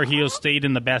 and Tar Heels stayed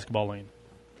in the basketball lane.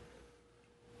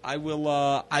 I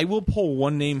will pull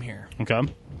one name here. Okay.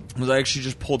 Because I actually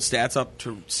just pulled stats up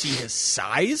to see his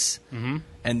size, and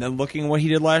then looking at what he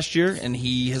did last year, and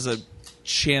he has a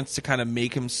chance to kind of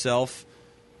make himself.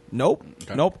 Nope.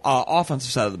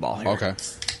 Offensive side of the ball here. Okay. Carrie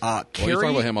Well, you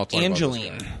talk about him, I'll talk about this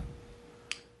Angeline guy.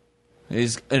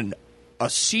 is a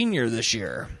senior this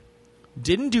year.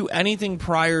 Didn't do anything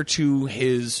prior to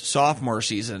his sophomore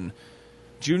season.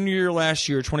 Junior year last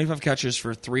year, 25 catches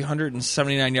for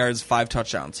 379 yards, 5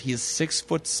 touchdowns. He is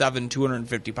 6'7",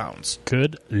 250 pounds.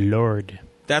 Good Lord.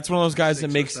 That's one of those guys that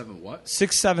makes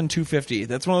 6'7", 250.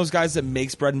 That's one of those guys that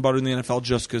makes bread and butter in the NFL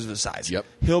just because of his size. Yep.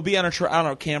 He'll be on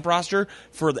a camp roster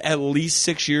for at least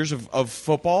 6 years of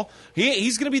football.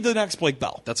 He's going to be the next Blake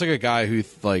Bell. That's like a guy who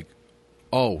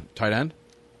tight end.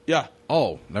 Yeah.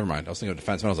 Oh, never mind. I was thinking of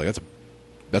defenseman. I was like,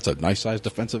 that's a nice sized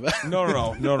defensive end.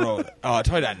 No.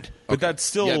 Tight end. But that's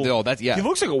still. Yeah, yeah. He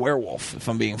looks like a werewolf, if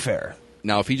I'm being fair.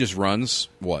 Now, if he just runs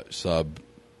sub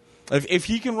If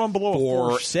he can run below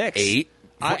 4.6,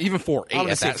 4.8, even 4.8 I'm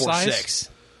gonna at say that size.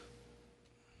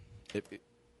 4.6.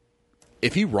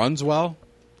 If he runs well,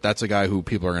 that's a guy who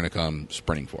people are going to come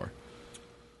sprinting for.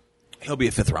 He'll be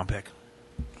a 5th round pick.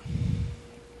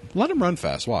 Let him run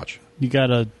fast. Watch. You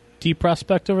got a deep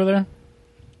prospect over there?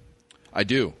 I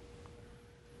do.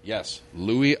 Yes.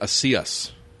 Louis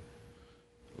Acias,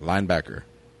 linebacker,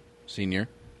 senior.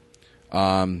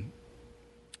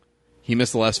 He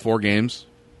missed the last 4 games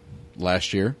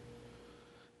last year.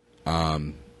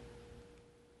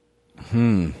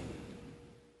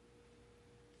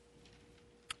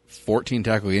 14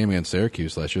 tackle game against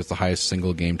Syracuse last year. It's the highest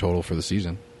single game total for the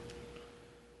season.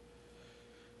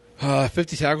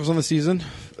 50 tackles on the season.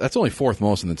 That's only 4th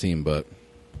most in the team, but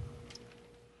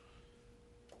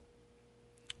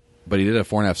he did have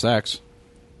 4.5 sacks.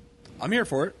 I'm here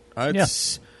for it.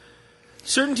 It's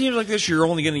certain teams like this, you're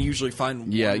only going to usually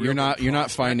find. Yeah, one you're not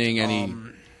prospect. finding any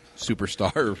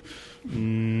superstar.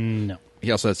 No. He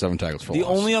also had 7 tackles for The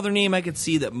loss. only other name I could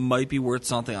see that might be worth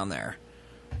something on there,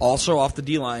 also off the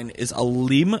D line, is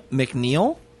Alim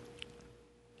McNeil.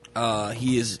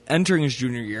 He is entering his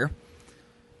junior year.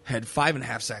 Had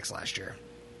 5.5 sacks last year,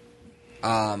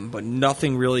 but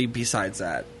nothing really besides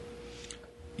that.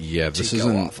 Yeah, this to go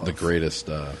isn't off of. the greatest.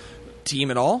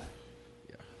 Team at all?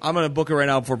 Yeah. I'm going to book it right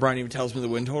now before Brian even tells me the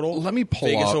win total. Let me pull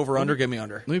Vegas up- over under. Give me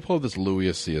under. Let me pull up this Louis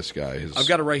Acias guy. I've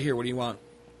got it right here. What do you want?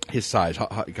 His size.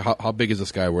 How big is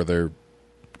this guy? Where they're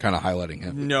kind of highlighting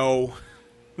him. No.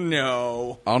 I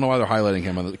don't know why they're highlighting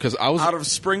him because I was Out of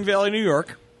Spring Valley, New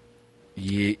York.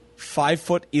 Yeah,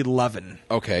 5'11".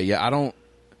 okay, yeah, I don't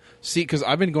see because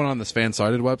I've been going on this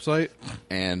fan-sided website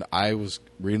and I was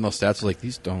reading those stats. Like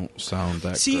these don't sound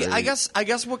that. See, great. I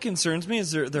guess what concerns me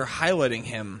is they're highlighting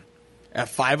him at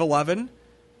 5'11",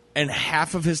 and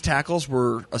half of his tackles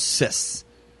were assists,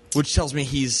 which tells me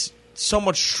he's so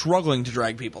much struggling to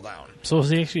drag people down. So is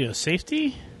he actually a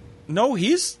safety? No,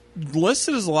 he's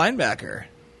listed as a linebacker.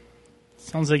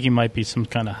 Sounds like he might be some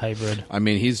kind of hybrid. I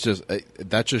mean, he's just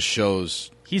that just shows.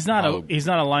 He's not how- he's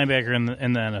not a linebacker in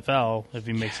the NFL if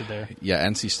he makes it there. Yeah,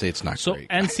 NC State's not So great.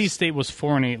 NC State was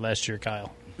 4-8 last year,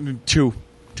 Kyle. Two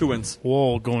wins.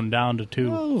 Whoa, going down to 2.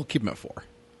 Well, we'll keep him at 4.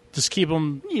 Just keep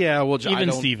him. Yeah, well, I Even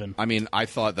don't- Steven. I mean, I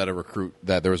thought that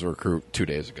there was a recruit 2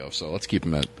 days ago, so let's keep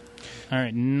him at. All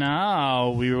right, now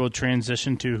we will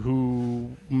transition to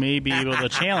who may be able to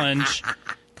challenge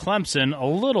Clemson a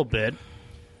little bit.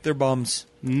 They're bums.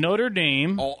 Notre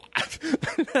Dame. Oh,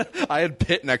 I had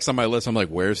Pitt next on my list. I'm like,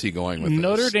 where's he going with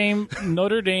Notre this?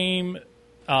 Dame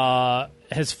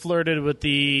has flirted with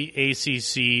the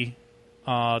ACC.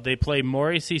 They play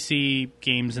more ACC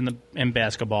games in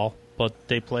basketball, but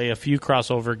they play a few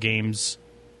crossover games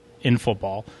in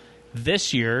football.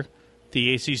 This year,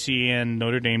 the ACC and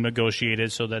Notre Dame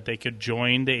negotiated so that they could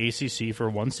join the ACC for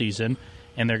one season,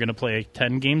 and they're going to play a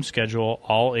 10-game schedule,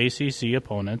 all ACC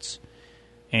opponents.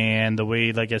 And the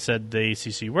way, like I said, the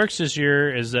ACC works this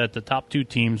year is that the top 2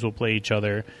 teams will play each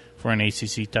other for an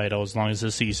ACC title as long as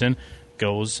the season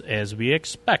goes as we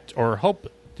expect or hope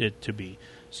it to be.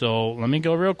 So let me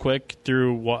go real quick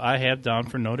through what I have down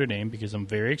for Notre Dame because I'm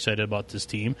very excited about this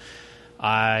team.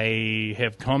 I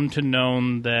have come to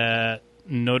know that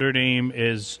Notre Dame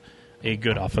is a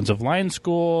good offensive line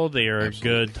school. They are a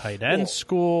good tight end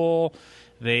school.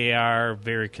 They are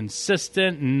very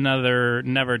consistent,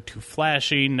 never too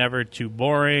flashy, never too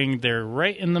boring. They're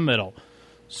right in the middle.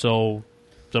 So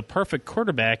the perfect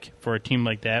quarterback for a team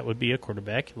like that would be a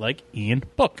quarterback like Ian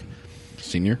Book.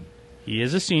 Senior. He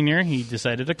is a senior. He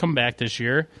decided to come back this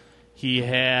year. He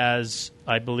has,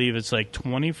 I believe it's like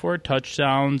 24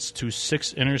 touchdowns to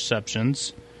 6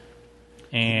 interceptions.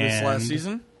 And This last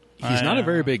season, He's not a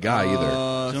very big guy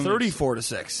either.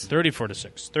 34-6.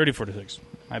 34-6.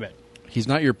 My bad. He's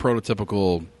not your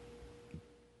prototypical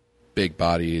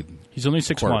big-bodied. He's only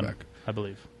 6'1", Quarterback. I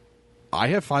believe. I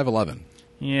have 5'11".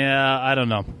 Yeah, I don't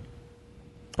know.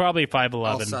 Probably I'll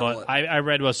 5'11", settle but it. I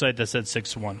read a website that said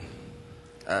 6'1".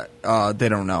 They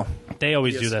don't know. They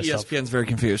always do that stuff. ESPN's very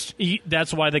confused.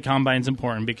 That's why the combine's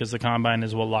important, because the combine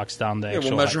is what locks down the Yeah,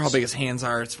 actual we'll measure how heights. big his hands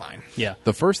are. It's fine. Yeah.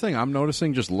 The first thing I'm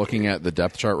noticing, just looking at the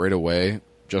depth chart right away,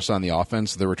 just on the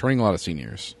offense, they're returning a lot of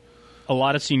seniors. A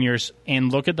lot of seniors,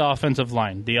 and look at the offensive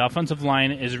line. The offensive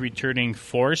line is returning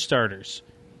 4 starters,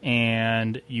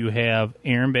 and you have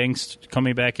Aaron Banks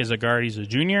coming back as a guard. He's a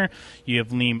junior. You have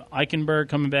Liam Eichenberg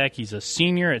coming back. He's a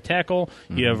senior at tackle.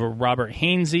 You have Robert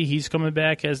Hainsey. He's coming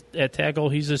back at tackle.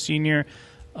 He's a senior.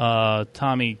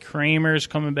 Tommy Kramer's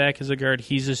coming back as a guard.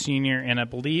 He's a senior, and I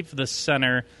believe the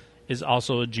center is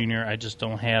also a junior. I just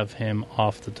don't have him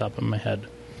off the top of my head.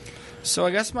 So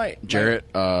I guess Jarrett,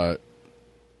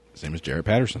 his name is Jarrett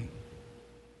Patterson.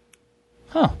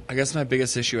 Huh. I guess my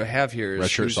biggest issue I have here is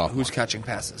Redshirt sophomore. who's catching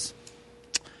passes.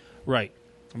 Right.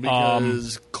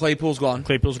 Because Claypool's gone.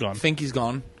 Claypool's gone. Finky's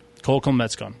gone. Cole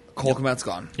Komet's gone. Cole Komet's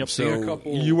gone. Yep. So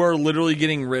you are literally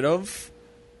getting rid of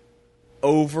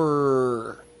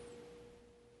over.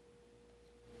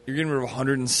 You're getting rid of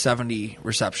 170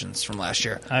 receptions from last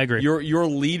year. I agree. Your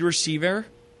lead receiver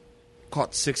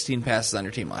caught 16 passes on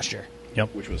your team last year.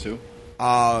 Yep. Which was who?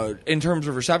 In terms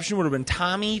of reception, would have been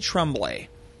Tommy Tremblay,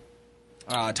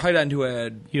 tight end who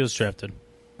had. He was drafted.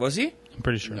 Was he? I'm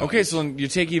pretty sure. Okay, so then you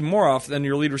take even more off. Then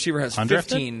your lead receiver has Undrafted?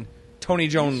 15. Tony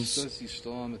Jones. Says he's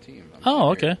still on the team. Oh,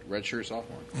 okay. Redshirt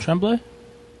sophomore. Tremblay?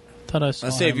 Thought I saw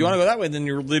Let's say if him. you want to go that way, then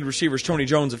your lead receiver is Tony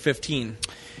Jones at 15.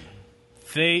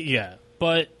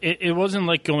 But it wasn't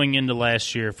like going into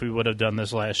last year if we would have done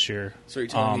this last year. So you're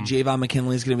telling me Javon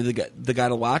McKinley is going to be the guy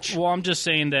to watch? Well, I'm just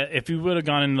saying that if we would have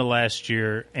gone into last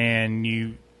year and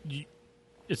you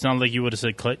it's not like you would have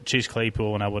said Chase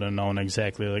Claypool and I would have known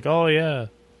exactly like, oh, yeah.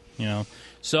 You know.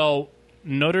 So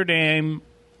Notre Dame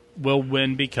will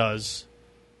win because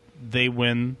they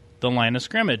win the line of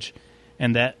scrimmage.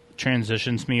 And that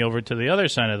transitions me over to the other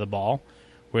side of the ball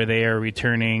where they are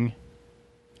returning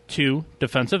 2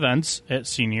 defensive ends at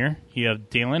senior. You have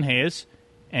Dalen Hayes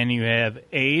and you have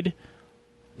Aid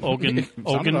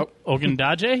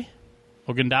Ogundaji?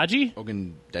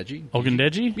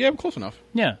 Ogundeji? Yeah, close enough.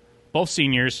 Yeah, both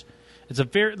seniors. It's a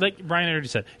very, like Ryan already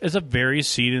said, it's a very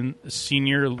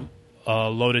senior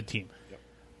loaded team. Yep.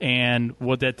 And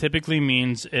what that typically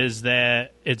means is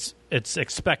that it's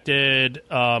expected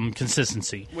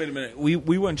consistency. Wait a minute. We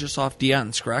went just off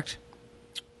DNs, correct?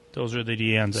 Those are the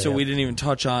DNs. So we didn't even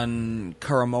touch on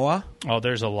Karamoa? Oh,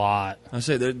 there's a lot. I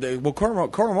say,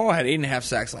 Karamoa had 8.5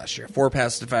 sacks last year, 4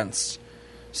 pass defense.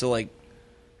 So, like,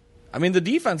 I mean, the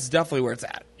defense is definitely where it's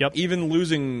at. Yep. Even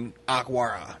losing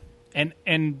Akwara. And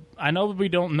I know we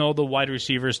don't know the wide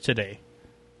receivers today,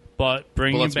 but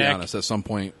bringing let's back. be honest. At some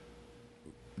point,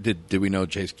 did we know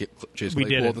Chase Claypool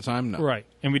didn't. at the time? No. Right,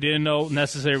 and we didn't know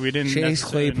necessarily. We didn't. Chase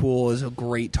necessarily- Claypool is a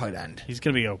great tight end. He's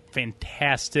going to be a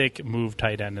fantastic move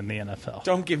tight end in the NFL.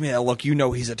 Don't give me that look. You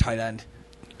know he's a tight end.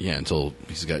 Yeah, until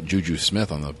he's got Juju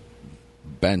Smith on the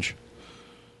bench.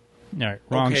 All right,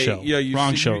 wrong Okay, show. Yeah,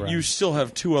 wrong show. You Ryan. still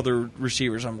have 2 other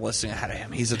receivers I'm listing ahead of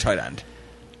him. He's a tight end.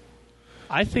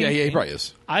 I think. Yeah, he probably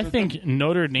is. I think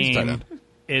Notre tight Dame end.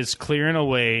 is clearing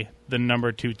away the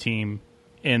number 2 team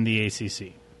in the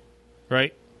ACC.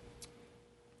 Right?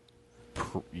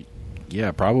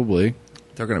 Yeah, probably.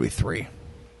 They're going to be 3.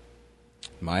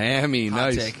 Miami, Hot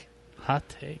nice. take. Hot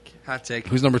take. Hot take.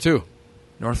 Who's number 2?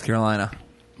 North Carolina.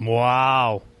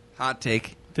 Wow. Hot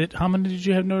take. How many did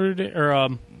you have Notre Dame? Or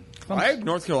I had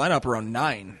North Carolina up around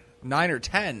 9 or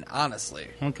 10, honestly.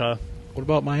 okay. What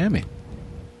about Miami?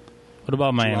 What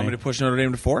about You want me Miami? to push Notre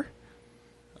Dame to 4?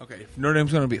 Okay, Notre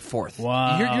Dame's going to be 4th.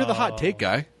 Wow. You're the hot take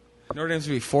guy. Notre Dame's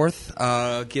going to be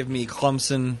 4th. Give me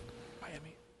Clemson.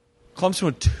 Miami. Clemson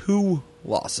with 2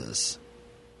 losses.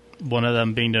 One of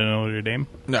them being to Notre Dame.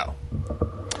 No.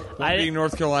 One being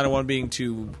North Carolina, one being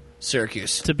to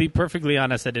Syracuse. To be perfectly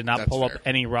honest, I did not That's pull fair. up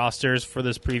any rosters for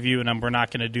this preview, and we're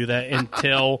not going to do that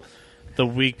until the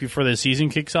week before the season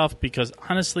kicks off because,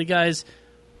 honestly, guys,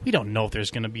 we don't know if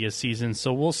there's going to be a season,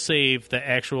 so we'll save the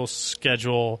actual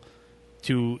schedule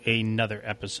to another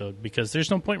episode because there's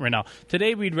no point right now.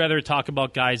 Today, we'd rather talk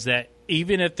about guys that,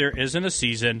 even if there isn't a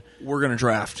season, We're going to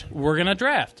draft. we're going to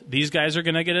draft. These guys are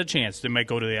going to get a chance. They might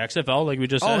go to the XFL, like we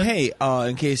just Oh, said. hey,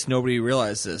 in case nobody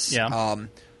realized this. Yeah.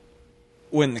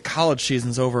 When the college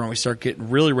season's over and we start getting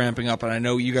really ramping up, and I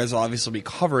know you guys will obviously be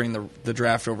covering the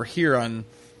draft over here on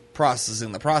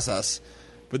processing the process,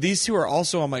 but these 2 are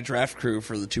also on my draft crew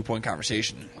for the 2-point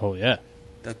conversation. Oh, yeah.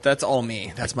 That's all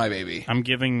me. That's my baby. I'm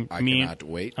giving I cannot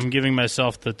wait. I'm giving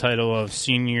myself the title of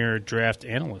senior draft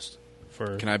analyst.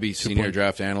 Can I be senior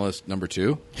draft analyst number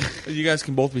 2? You guys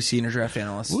can both be senior draft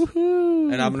analysts.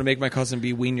 Woohoo! And I'm going to make my cousin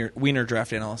be wiener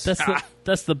draft analyst.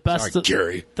 That's the best. Sorry,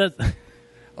 Gary. That's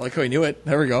I like how he knew it.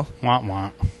 There we go. wah wah.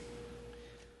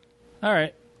 All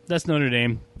right, that's Notre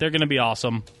Dame. They're going to be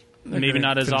awesome. Maybe gonna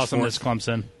not as finish awesome 4th. as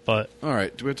Clemson, but All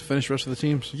right. Do we have to finish the rest of the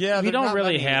teams? Yeah, we don't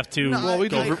really have to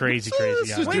go crazy. let's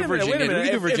just Wait do a minute. Virginia. We can do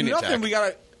If Virginia nothing, Tech. we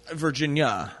got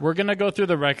Virginia. We're going to go through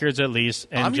the records at least,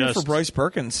 and I'm here just for Bryce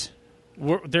Perkins.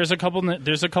 there's a couple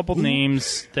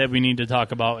names that we need to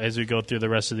talk about as we go through the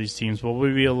rest of these teams, but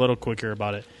we'll be a little quicker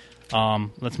about it.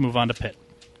 Let's move on to Pitt.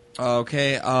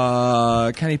 Okay,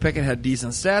 Kenny Pickett had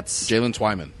decent stats. Jalen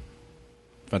Twyman,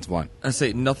 offensive line. I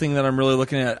say nothing that I'm really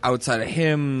looking at outside of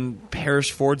him.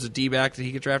 Parrish Ford's a D-back. Did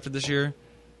he get drafted this year?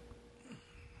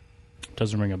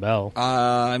 Doesn't ring a bell.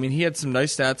 I mean, he had some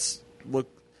nice stats.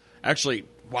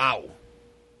 Wow.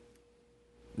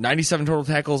 97 total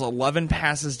tackles, 11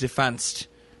 passes defensed,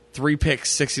 3 picks,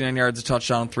 69 yards, a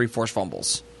touchdown, 3 forced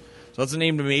fumbles. So that's a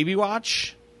name to maybe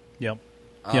watch. Yep.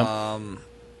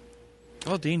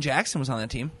 Well, Dane Jackson was on that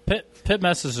team. Pitt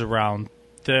messes around.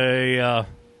 They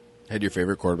Had your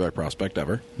favorite quarterback prospect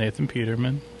ever? Nathan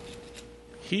Peterman,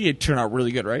 He did turn out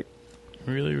really good, right?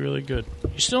 really, really good.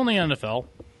 He's still in the NFL.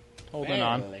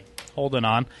 Holding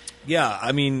on. Yeah,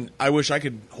 I mean, I wish I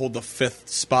could hold the 5th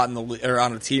spot in the or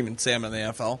on a team and say I'm in the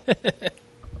NFL.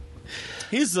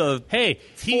 He's the Hey,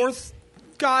 4th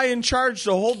guy in charge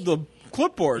to hold the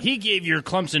clipboard. he gave your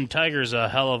Clemson Tigers a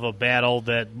hell of a battle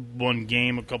that one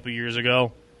game a couple years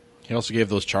ago. He also gave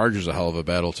those Chargers a hell of a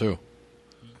battle, too.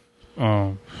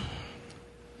 Oh.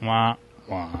 Wah,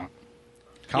 wah.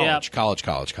 College.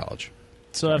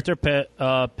 So after Pitt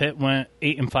went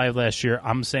 8-5 last year.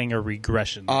 I'm saying a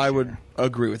regression. I would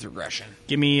agree with regression.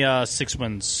 Give me 6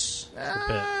 wins for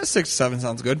Pitt. 6 to 7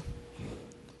 sounds good.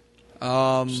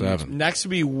 7. Next would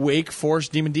be Wake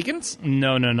Forest Demon Deacons.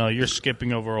 No. You're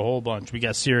skipping over a whole bunch. We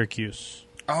got Syracuse.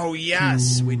 Oh,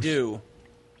 yes, we do.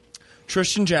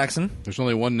 Tristan Jackson. There's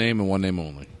only one name and one name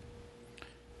only.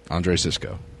 Andre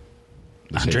Cisco.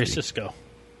 The Andre safety. Cisco.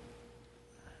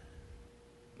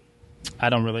 I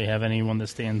don't really have anyone that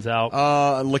stands out.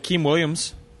 Lakeem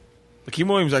Williams. Lakeem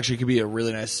Williams actually could be a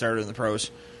really nice starter in the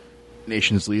pros.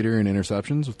 Nation's leader in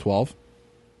interceptions with 12.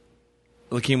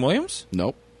 Lakeem Williams?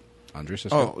 Nope. Andre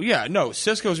Cisco. Oh, yeah. No,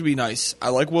 Cisco's would be nice. I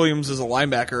like Williams as a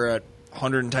linebacker at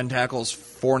 110 tackles,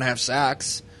 4.5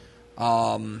 sacks.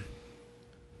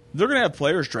 They're going to have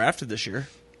players drafted this year.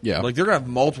 Yeah. Like, they're going to have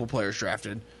multiple players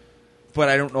drafted. But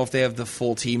I don't know if they have the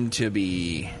full team to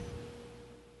be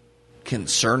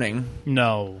concerning.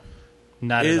 No,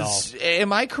 not at all.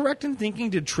 Am I correct in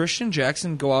thinking, did Tristan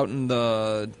Jackson go out in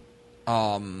the...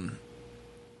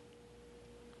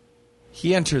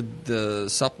 he entered the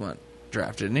supplement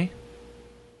draft, didn't he?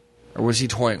 Or was he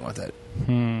toying with it?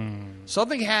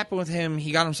 Something happened with him.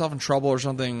 He got himself in trouble or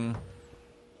something.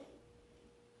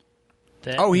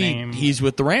 That Oh, name- he's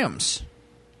with the Rams.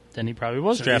 Then he probably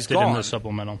was So he's drafted in the gone.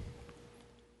 supplemental.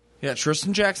 Yeah,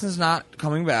 Tristan Jackson's not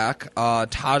coming back.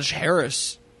 Taj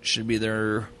Harris should be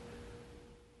their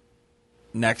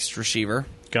next receiver.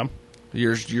 Okay.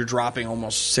 You're dropping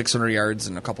almost 600 yards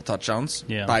and a couple touchdowns.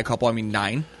 Yeah. By a couple, I mean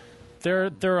 9.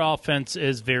 Their offense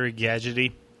is very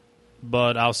gadgety,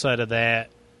 but outside of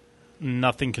that,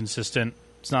 nothing consistent.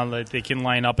 It's not like they can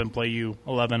line up and play you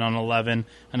 11 on 11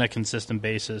 on a consistent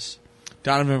basis.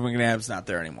 Donovan McNabb's not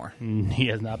there anymore. He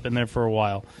has not been there for a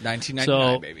while. 1999,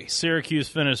 So baby. Syracuse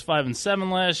finished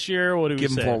 5-7 last year. What do we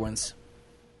Give say? him 4 wins.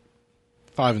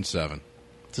 5 and 7.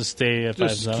 To stay at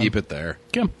Just 5-7. keep it there.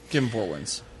 Okay. Give him 4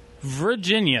 wins.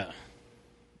 Virginia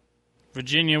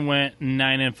went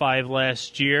 9-5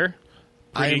 last year.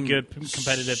 Pretty I'm good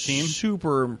competitive team.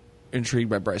 Super intrigued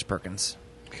by Bryce Perkins.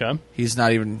 Okay. He's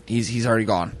not even. He's already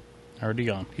gone. Already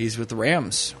gone. He's with the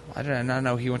Rams. Why did I not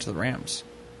know he went to the Rams?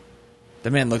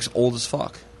 The man looks old as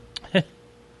fuck. I'm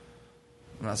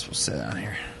not supposed to say that on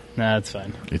here. Nah, that's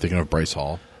fine. You thinking of Bryce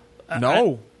Hall?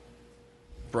 No.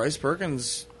 Bryce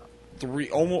Perkins,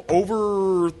 almost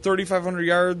over 3,500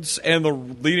 yards and the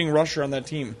leading rusher on that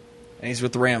team, and he's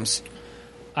with the Rams.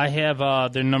 I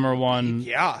have their number one.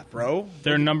 Yeah, bro.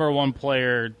 Their number one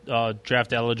player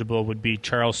draft eligible would be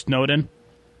Charles Snowden,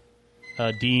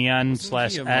 DN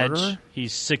 / he a edge. murderer?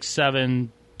 He's 6'7",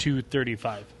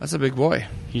 235. That's a big boy.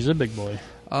 He's a big boy.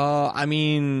 I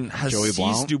mean, Joey Hassis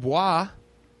Blount? Dubois.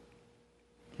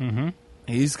 Mm-hmm.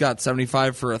 He's got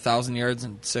 75 for 1,000 yards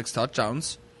and 6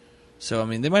 touchdowns. So, I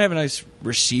mean, they might have a nice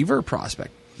receiver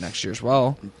prospect next year as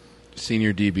well.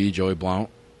 Senior DB Joey Blount,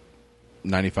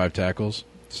 95 tackles,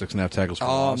 6.5 tackles for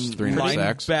loss, 300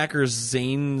 sacks. Linebacker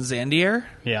Zane Zandier,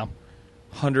 Yeah.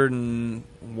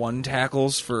 101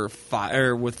 tackles for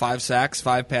with 5 sacks,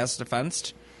 5 pass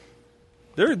defensed.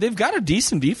 They've got a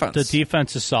decent defense. The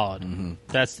defense is solid. Mm-hmm.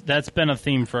 That's been a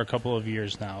theme for a couple of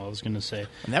years now, I was going to say.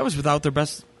 And that was without their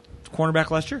best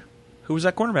cornerback last year. Who was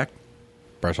that cornerback?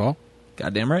 Bryce Hall?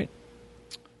 Goddamn right.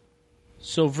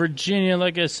 So Virginia,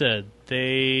 like I said,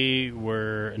 they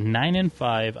were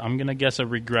 9-5. I'm going to guess a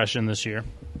regression this year.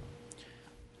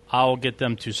 I'll get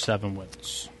them to 7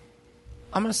 wins.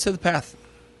 I'm going to say the path.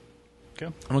 Okay.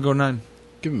 I'm going to go 9.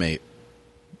 Give him 8.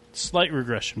 Slight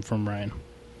regression from Ryan.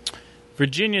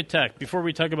 Virginia Tech. Before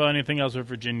we talk about anything else with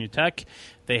Virginia Tech,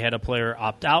 they had a player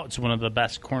opt out. It's one of the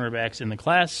best cornerbacks in the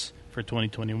class for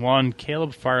 2021.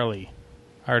 Caleb Farley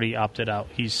already opted out.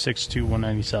 He's 6'2",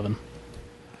 197.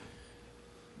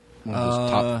 One of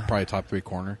those probably top 3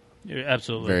 corner. Yeah,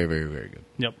 absolutely. Very, very, very good.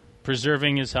 Yep.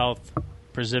 Preserving his health,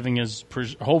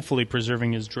 hopefully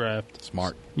preserving his draft.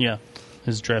 Smart. Yeah,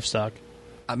 his draft stock.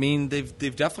 I mean, they've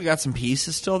definitely got some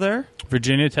pieces still there.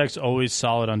 Virginia Tech's always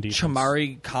solid on defense.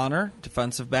 Chamari Connor,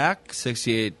 defensive back,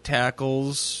 68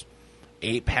 tackles,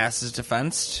 8 passes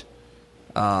defensed.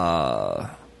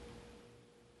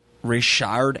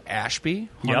 Rashard Ashby,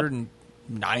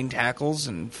 109 tackles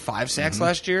and 5 sacks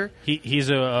last year. He's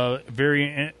a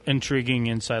very intriguing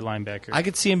inside linebacker. I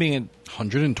could see him being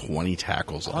 120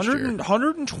 tackles last year.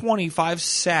 125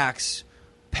 sacks,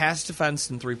 pass defense,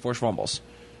 and 3 forced fumbles.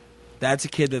 That's a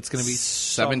kid that's going to be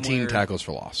 17 somewhere- tackles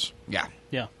for loss. Yeah,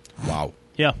 yeah. Wow.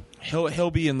 Yeah. he'll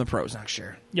be in the pros next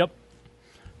year. Yep.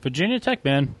 Virginia Tech,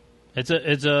 man. It's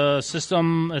a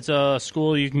system. It's a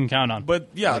school you can count on. But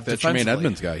yeah, Like that Jermaine defensively,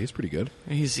 Edmonds guy, he's pretty good.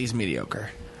 he's mediocre.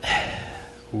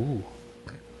 Ooh.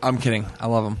 I'm kidding. I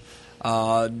love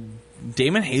him.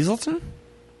 Damon Hazleton?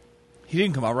 He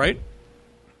didn't come out right.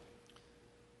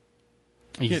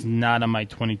 He's not on my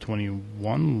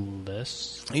 2021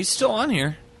 list. He's still on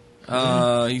here.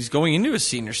 He's going into his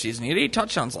senior season. He had 8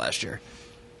 touchdowns last year.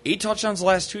 8 touchdowns the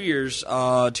last 2 years.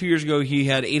 2 years ago, he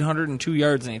had 802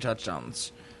 yards and 8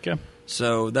 touchdowns. Okay.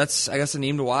 So that's, I guess, a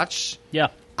name to watch. Yeah.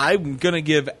 I'm going to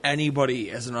give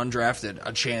anybody as an undrafted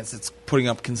a chance that's putting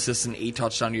up consistent 8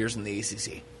 touchdown years in the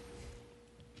ACC.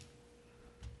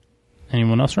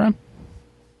 Anyone else, Ryan?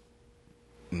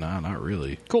 Nah, not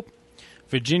really. Cool.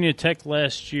 Virginia Tech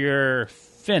last year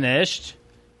finished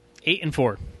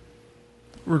 8-4.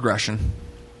 Regression.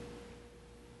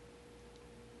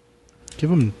 Give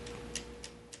him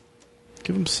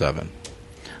 7.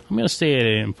 I'm going to stay at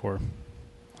 8-4.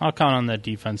 I'll count on that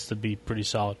defense to be pretty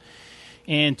solid.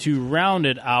 And to round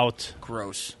it out,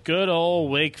 Gross. good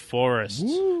old Wake Forest.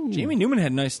 Jamie Newman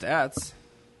had nice stats.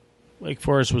 Wake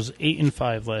Forest was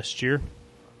 8-5 last year.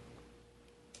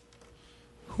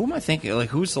 Who am I thinking? Like,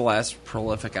 who's the last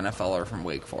prolific NFLer from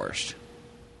Wake Forest?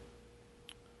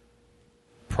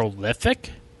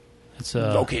 Prolific? It's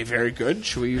a Okay, very good.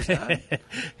 Should we use that?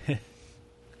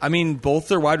 I mean, both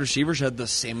their wide receivers had the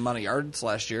same amount of yards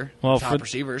last year. Well, Top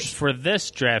receivers. For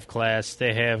this draft class,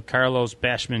 they have Carlos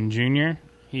Basham Jr.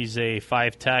 He's a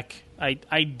 5 tech,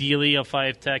 ideally a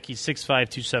 5 tech. He's 6'5",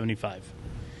 275.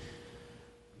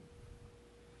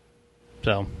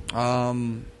 So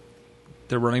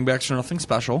Their running backs are nothing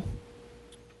special.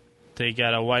 they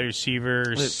got a wide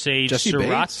receiver, Sage Jesse Surratt.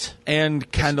 Bates?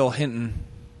 And Kendall Hinton.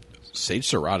 Sage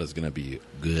Surratt is going to be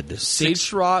good. Sage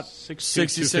Surratt, 6'2",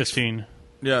 66. 215.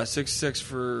 Yeah, 6'6"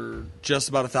 for just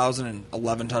about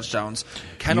 1,011 touchdowns.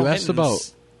 Kendall You asked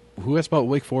Hinton's- who asked about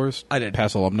Wake Forest? I did.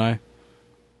 Past alumni.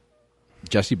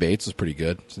 Jesse Bates is pretty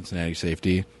good. Cincinnati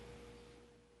safety.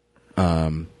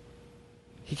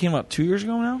 He came up 2 years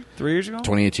ago now? 3 years ago?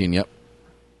 2018, yep.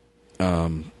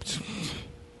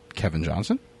 Kevin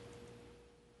Johnson?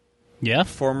 Yeah,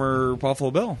 Former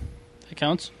Buffalo Bill. that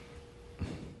counts.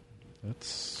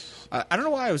 That's I don't know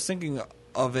why I was thinking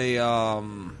of a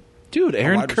dude,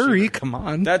 Aaron wide Curry, receiver. come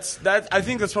on. that I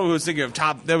think that's probably what I was thinking of.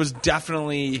 Top, that was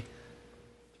definitely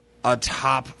a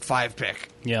top 5 pick.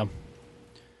 Yeah.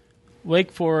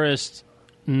 Wake Forest,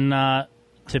 not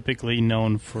typically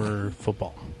known for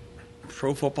football.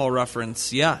 Pro Football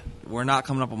Reference. Yeah, we're not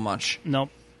coming up with much. Nope.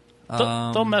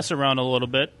 They'll mess around a little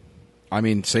bit. I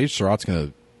mean, Sage Surratt's going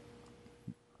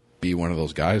to be one of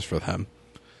those guys for them.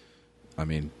 I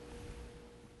mean,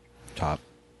 top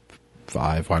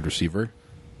 5 wide receiver.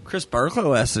 Chris Barkley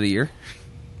lasted a year.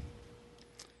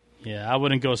 Yeah, I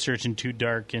wouldn't go searching too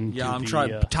dark into Yeah, I'm the,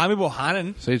 trying. Tommy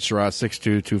Bohannon. Sage Surratt,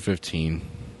 6'2", 215.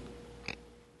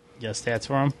 stats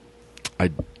for him. I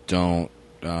don't.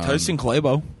 Tyson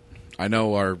Clabo. I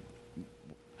know our.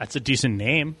 That's a decent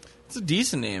name. It's a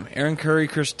decent name. Aaron Curry,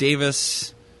 Chris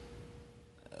Davis.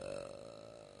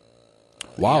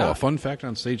 Wow, Yeah. a fun fact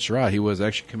on Sage Surratt. He was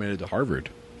actually committed to Harvard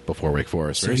before Wake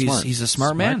Forest. So Very smart. he's a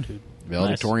smart man. Dude.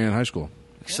 Valedictorian in high school.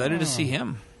 Excited to see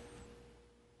him.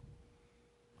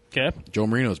 Okay. Joe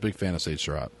Marino is a big fan of Sage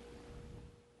Surratt.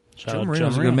 Shout Joe out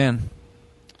Marino's a Marino. good man.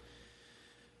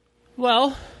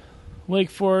 Well, Wake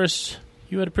Forest,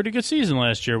 you had a pretty good season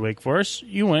last year, Wake Forest.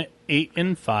 You went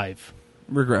 8-5.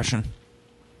 Regression.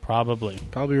 Probably.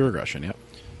 Probably a regression, yep.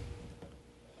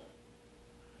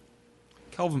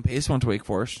 Calvin Pace went to Wake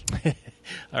Forest.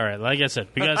 All right, like I said,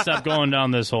 we got to stop going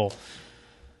down this hole.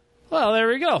 Well, there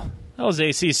we go. That was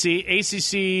ACC.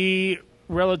 ACC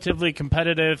relatively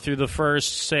competitive through the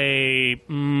first, say,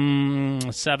 7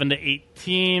 to 8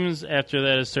 teams. After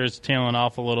that, it starts tailing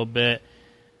off a little bit.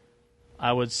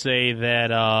 I would say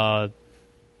that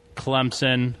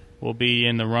Clemson will be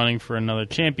in the running for another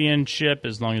championship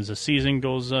as long as the season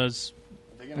goes as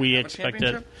we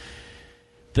expected.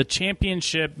 The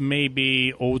championship may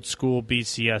be old school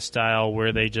BCS style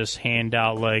where they just hand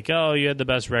out like, oh, you had the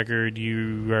best record,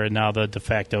 you are now the de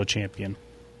facto champion.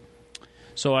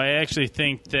 So I actually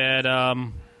think that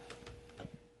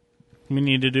we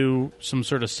need to do some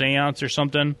sort of seance or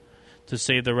something to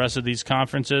save the rest of these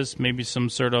conferences. Maybe some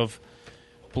sort of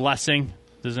blessing.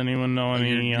 Does anyone know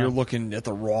any? You're looking at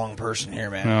the wrong person here,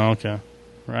 man. Oh, okay.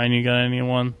 Ryan, you got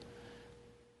anyone?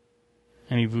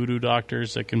 Any voodoo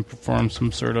doctors that can perform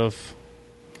some sort of...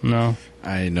 No?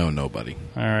 I know nobody.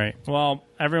 All right. Well,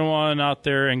 everyone out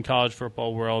there in college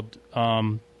football world,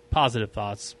 positive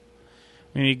thoughts.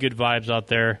 We need good vibes out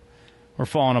there. We're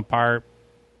falling apart.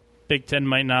 Big Ten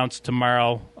might announce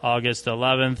tomorrow, August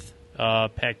 11th.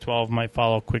 Pac-12 might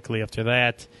follow quickly after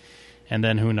that. And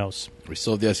then who knows? We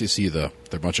still have the SEC, though.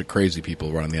 They're a bunch of crazy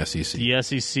people running the SEC. The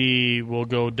SEC will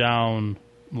go down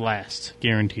last,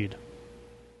 guaranteed.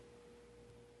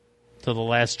 To the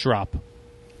last drop.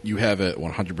 You have a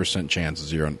 100% chance of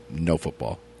zero, no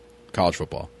football, college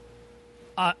football.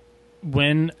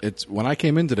 When I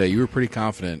came in today, you were pretty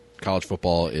confident college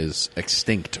football is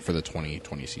extinct for the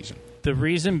 2020 season. the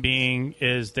reason being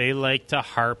is they like to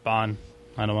harp on.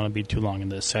 I don't want to be too long in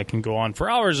this. I can go on for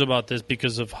hours about this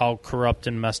because of how corrupt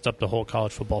and messed up the whole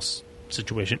college football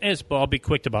situation is, but I'll be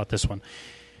quick about this one.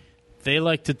 They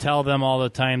like to tell them all the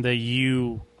time that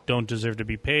you don't deserve to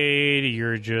be paid.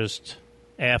 You're just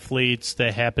athletes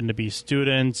that happen to be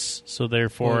students, so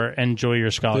therefore enjoy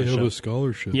your scholarship. They have a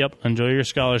scholarship. Yep, enjoy your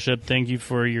scholarship. Thank you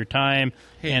for your time,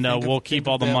 and we'll keep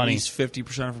all the money. At least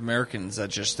 50% of Americans that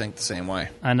just think the same way.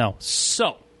 I know.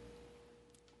 So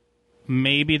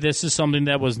maybe this is something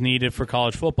that was needed for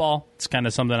college football. It's kind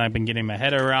of something I've been getting my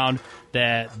head around,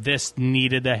 that this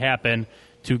needed to happen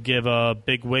to give a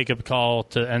big wake-up call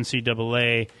to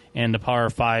NCAA and the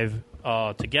Power 5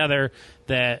 together,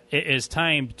 that it is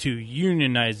time to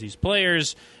unionize these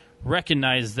players,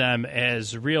 recognize them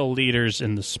as real leaders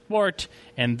in the sport,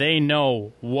 and they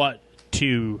know what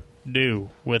to do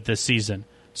with this season.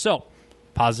 So,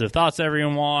 positive thoughts,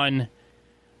 everyone.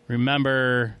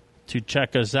 Remember to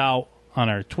check us out on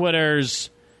our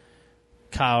Twitters.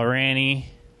 Kyle Ranney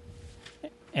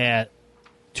at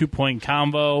 2 Point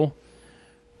Convo.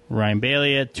 Ryan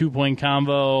Bailey at 2 Point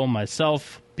Convo.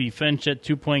 Myself, B. Finch at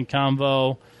 2 Point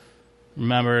Convo.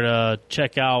 Remember to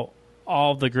check out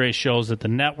all the great shows at the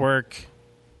network.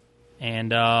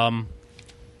 And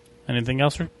anything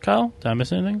else for Kyle? Did I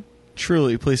miss anything?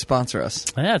 Truly, please sponsor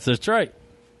us. That's right.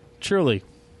 Truly.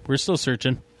 We're still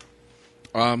searching.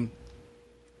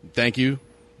 Thank you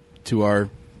to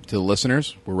the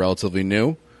listeners. We're relatively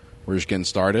new. We're just getting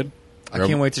started. I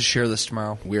can't wait to share this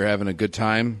tomorrow. We're having a good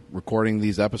time recording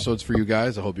these episodes for you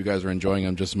guys. I hope you guys are enjoying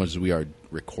them just as much as we are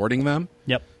recording them.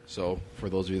 Yep. So for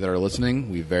those of you that are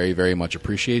listening, we very, very much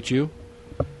appreciate you.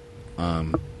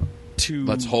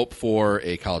 Let's hope for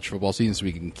a college football season so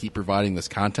we can keep providing this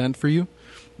content for you.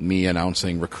 Me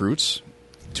announcing recruits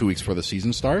 2 weeks before the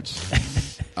season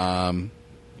starts. But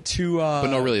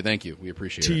no, really, thank you. We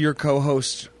appreciate it. To your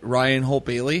co-host, Ryan Holt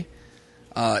Bailey,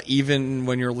 even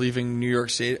when you're leaving New York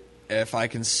State, if I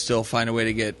can still find a way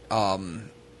to get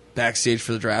backstage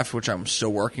for the draft, which I'm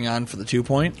still working on for the 2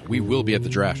 Point. We will be at the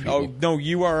draft, people. Oh, no,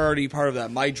 you are already part of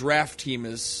that. My draft team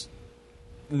is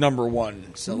number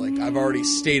one. So, like, I've already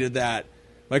stated that.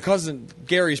 My cousin,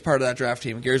 Gary's part of that draft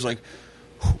team. Gary's like,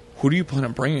 who do you plan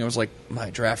on bringing? I was like, my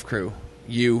draft crew.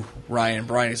 You, Ryan,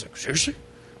 Brian. He's like, seriously?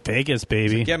 Vegas,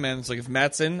 baby. Like, yeah, man. It's like, if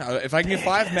Matt's in, if I can get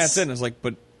 5, Matt's in. It's like,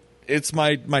 but it's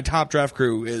my top draft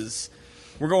crew is,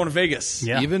 we're going to Vegas.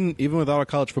 Yeah. Even without a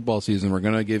college football season, we're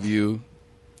going to give you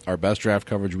our best draft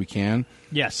coverage we can.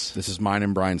 Yes. This is mine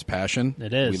and Brian's passion.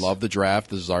 It is. We love the draft.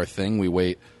 This is our thing. We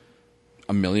wait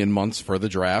a million months for the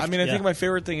draft. I mean, I think my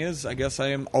favorite thing is, I guess I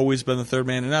am always been the third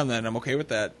man in on that, and I'm okay with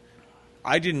that.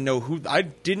 I didn't know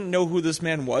who this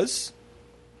man was.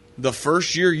 The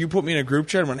first year you put me in a group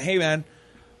chat and went, hey man,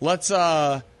 let's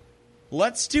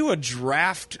do a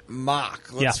draft mock.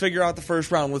 Let's figure out the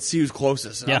first round. Let's see who's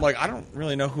closest. And I'm like, I don't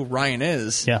really know who Ryan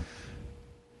is. Yeah.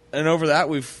 And over that,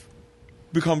 we've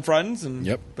become friends and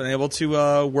been able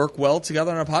to work well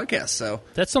together on a podcast. So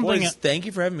that's something. Boys, thank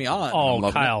you for having me on.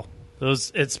 Oh, Kyle,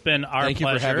 it's been our Thank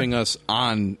pleasure. you for having us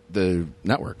on the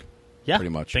network. Yeah,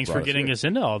 pretty much. Thanks for getting us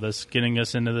into all this, getting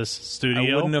us into this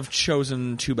studio. I wouldn't have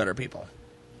chosen 2 better people.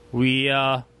 We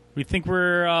think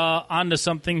we're onto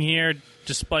something here,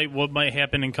 despite what might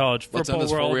happen in college football Let's end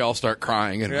this world. before we all start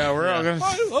crying. And Yeah, we're all going to...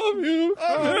 I love you.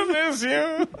 I'm going to miss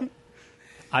you.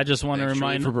 I just want to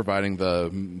remind for providing the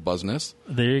buzzness.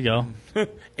 There you go.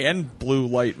 And blue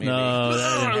light, maybe. No,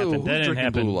 that didn't happen. Who's That didn't drinking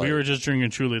happen. Blue Light? We were just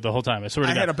drinking Truly the whole time. I swear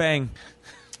to I God. had a bang.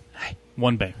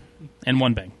 One bang. And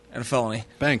one bang. And a felony.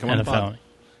 Bang, come And on, a felony.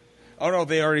 Oh, no,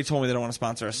 they already told me they don't want to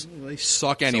sponsor us. They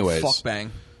suck anyways. So fuck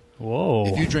bang. Whoa.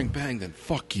 If you drink Bang, then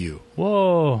fuck you.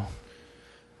 Whoa.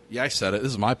 Yeah, I said it.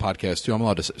 This is my podcast, too. I'm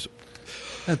allowed to say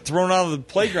Thrown out of the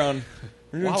playground.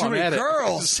 While too I'm many at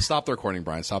girls. Just stop the recording,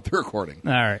 Brian. Stop the recording.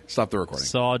 All right. Stop the recording.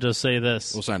 So I'll just say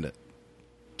this. We'll send it.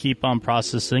 Keep on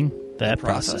processing that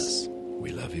process.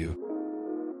 We love you.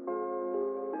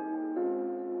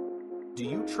 Do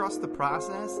you trust the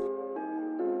process?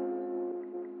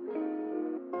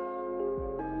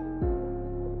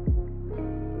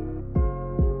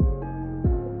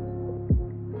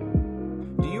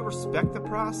 Do you respect the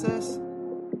process?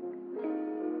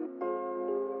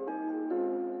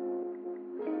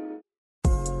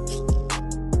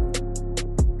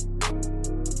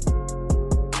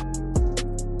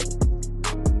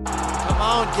 Come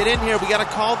on, get in here. We got to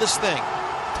call this thing.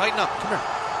 Tighten up. Come here.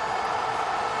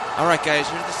 All right, guys,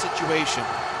 here's the situation.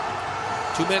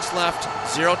 2 minutes left,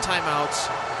 0 timeouts,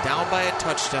 down by a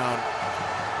touchdown.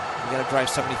 We got to drive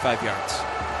 75 yards.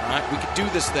 All right, we can do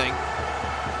this thing.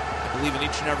 I believe in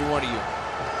each and every one of you.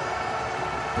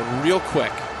 But real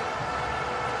quick,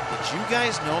 did you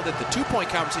guys know that the 2 Point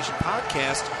Conversation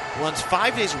podcast runs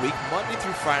 5 days a week, Monday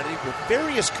through Friday, with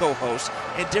various co-hosts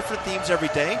and different themes every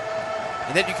day?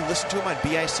 And then you can listen to them on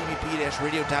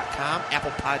bicbp-radio.com,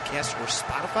 Apple Podcasts, or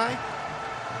Spotify.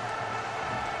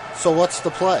 So what's the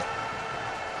play?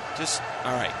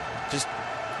 All right. Just,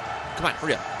 come on,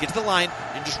 hurry up. Get to the line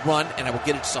and just run, and I will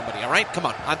get it to somebody, all right? Come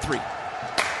on 3.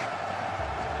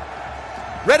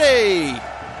 Ready!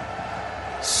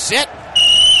 Set!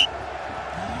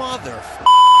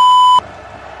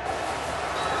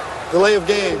 Delay of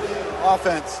game.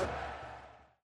 Offense.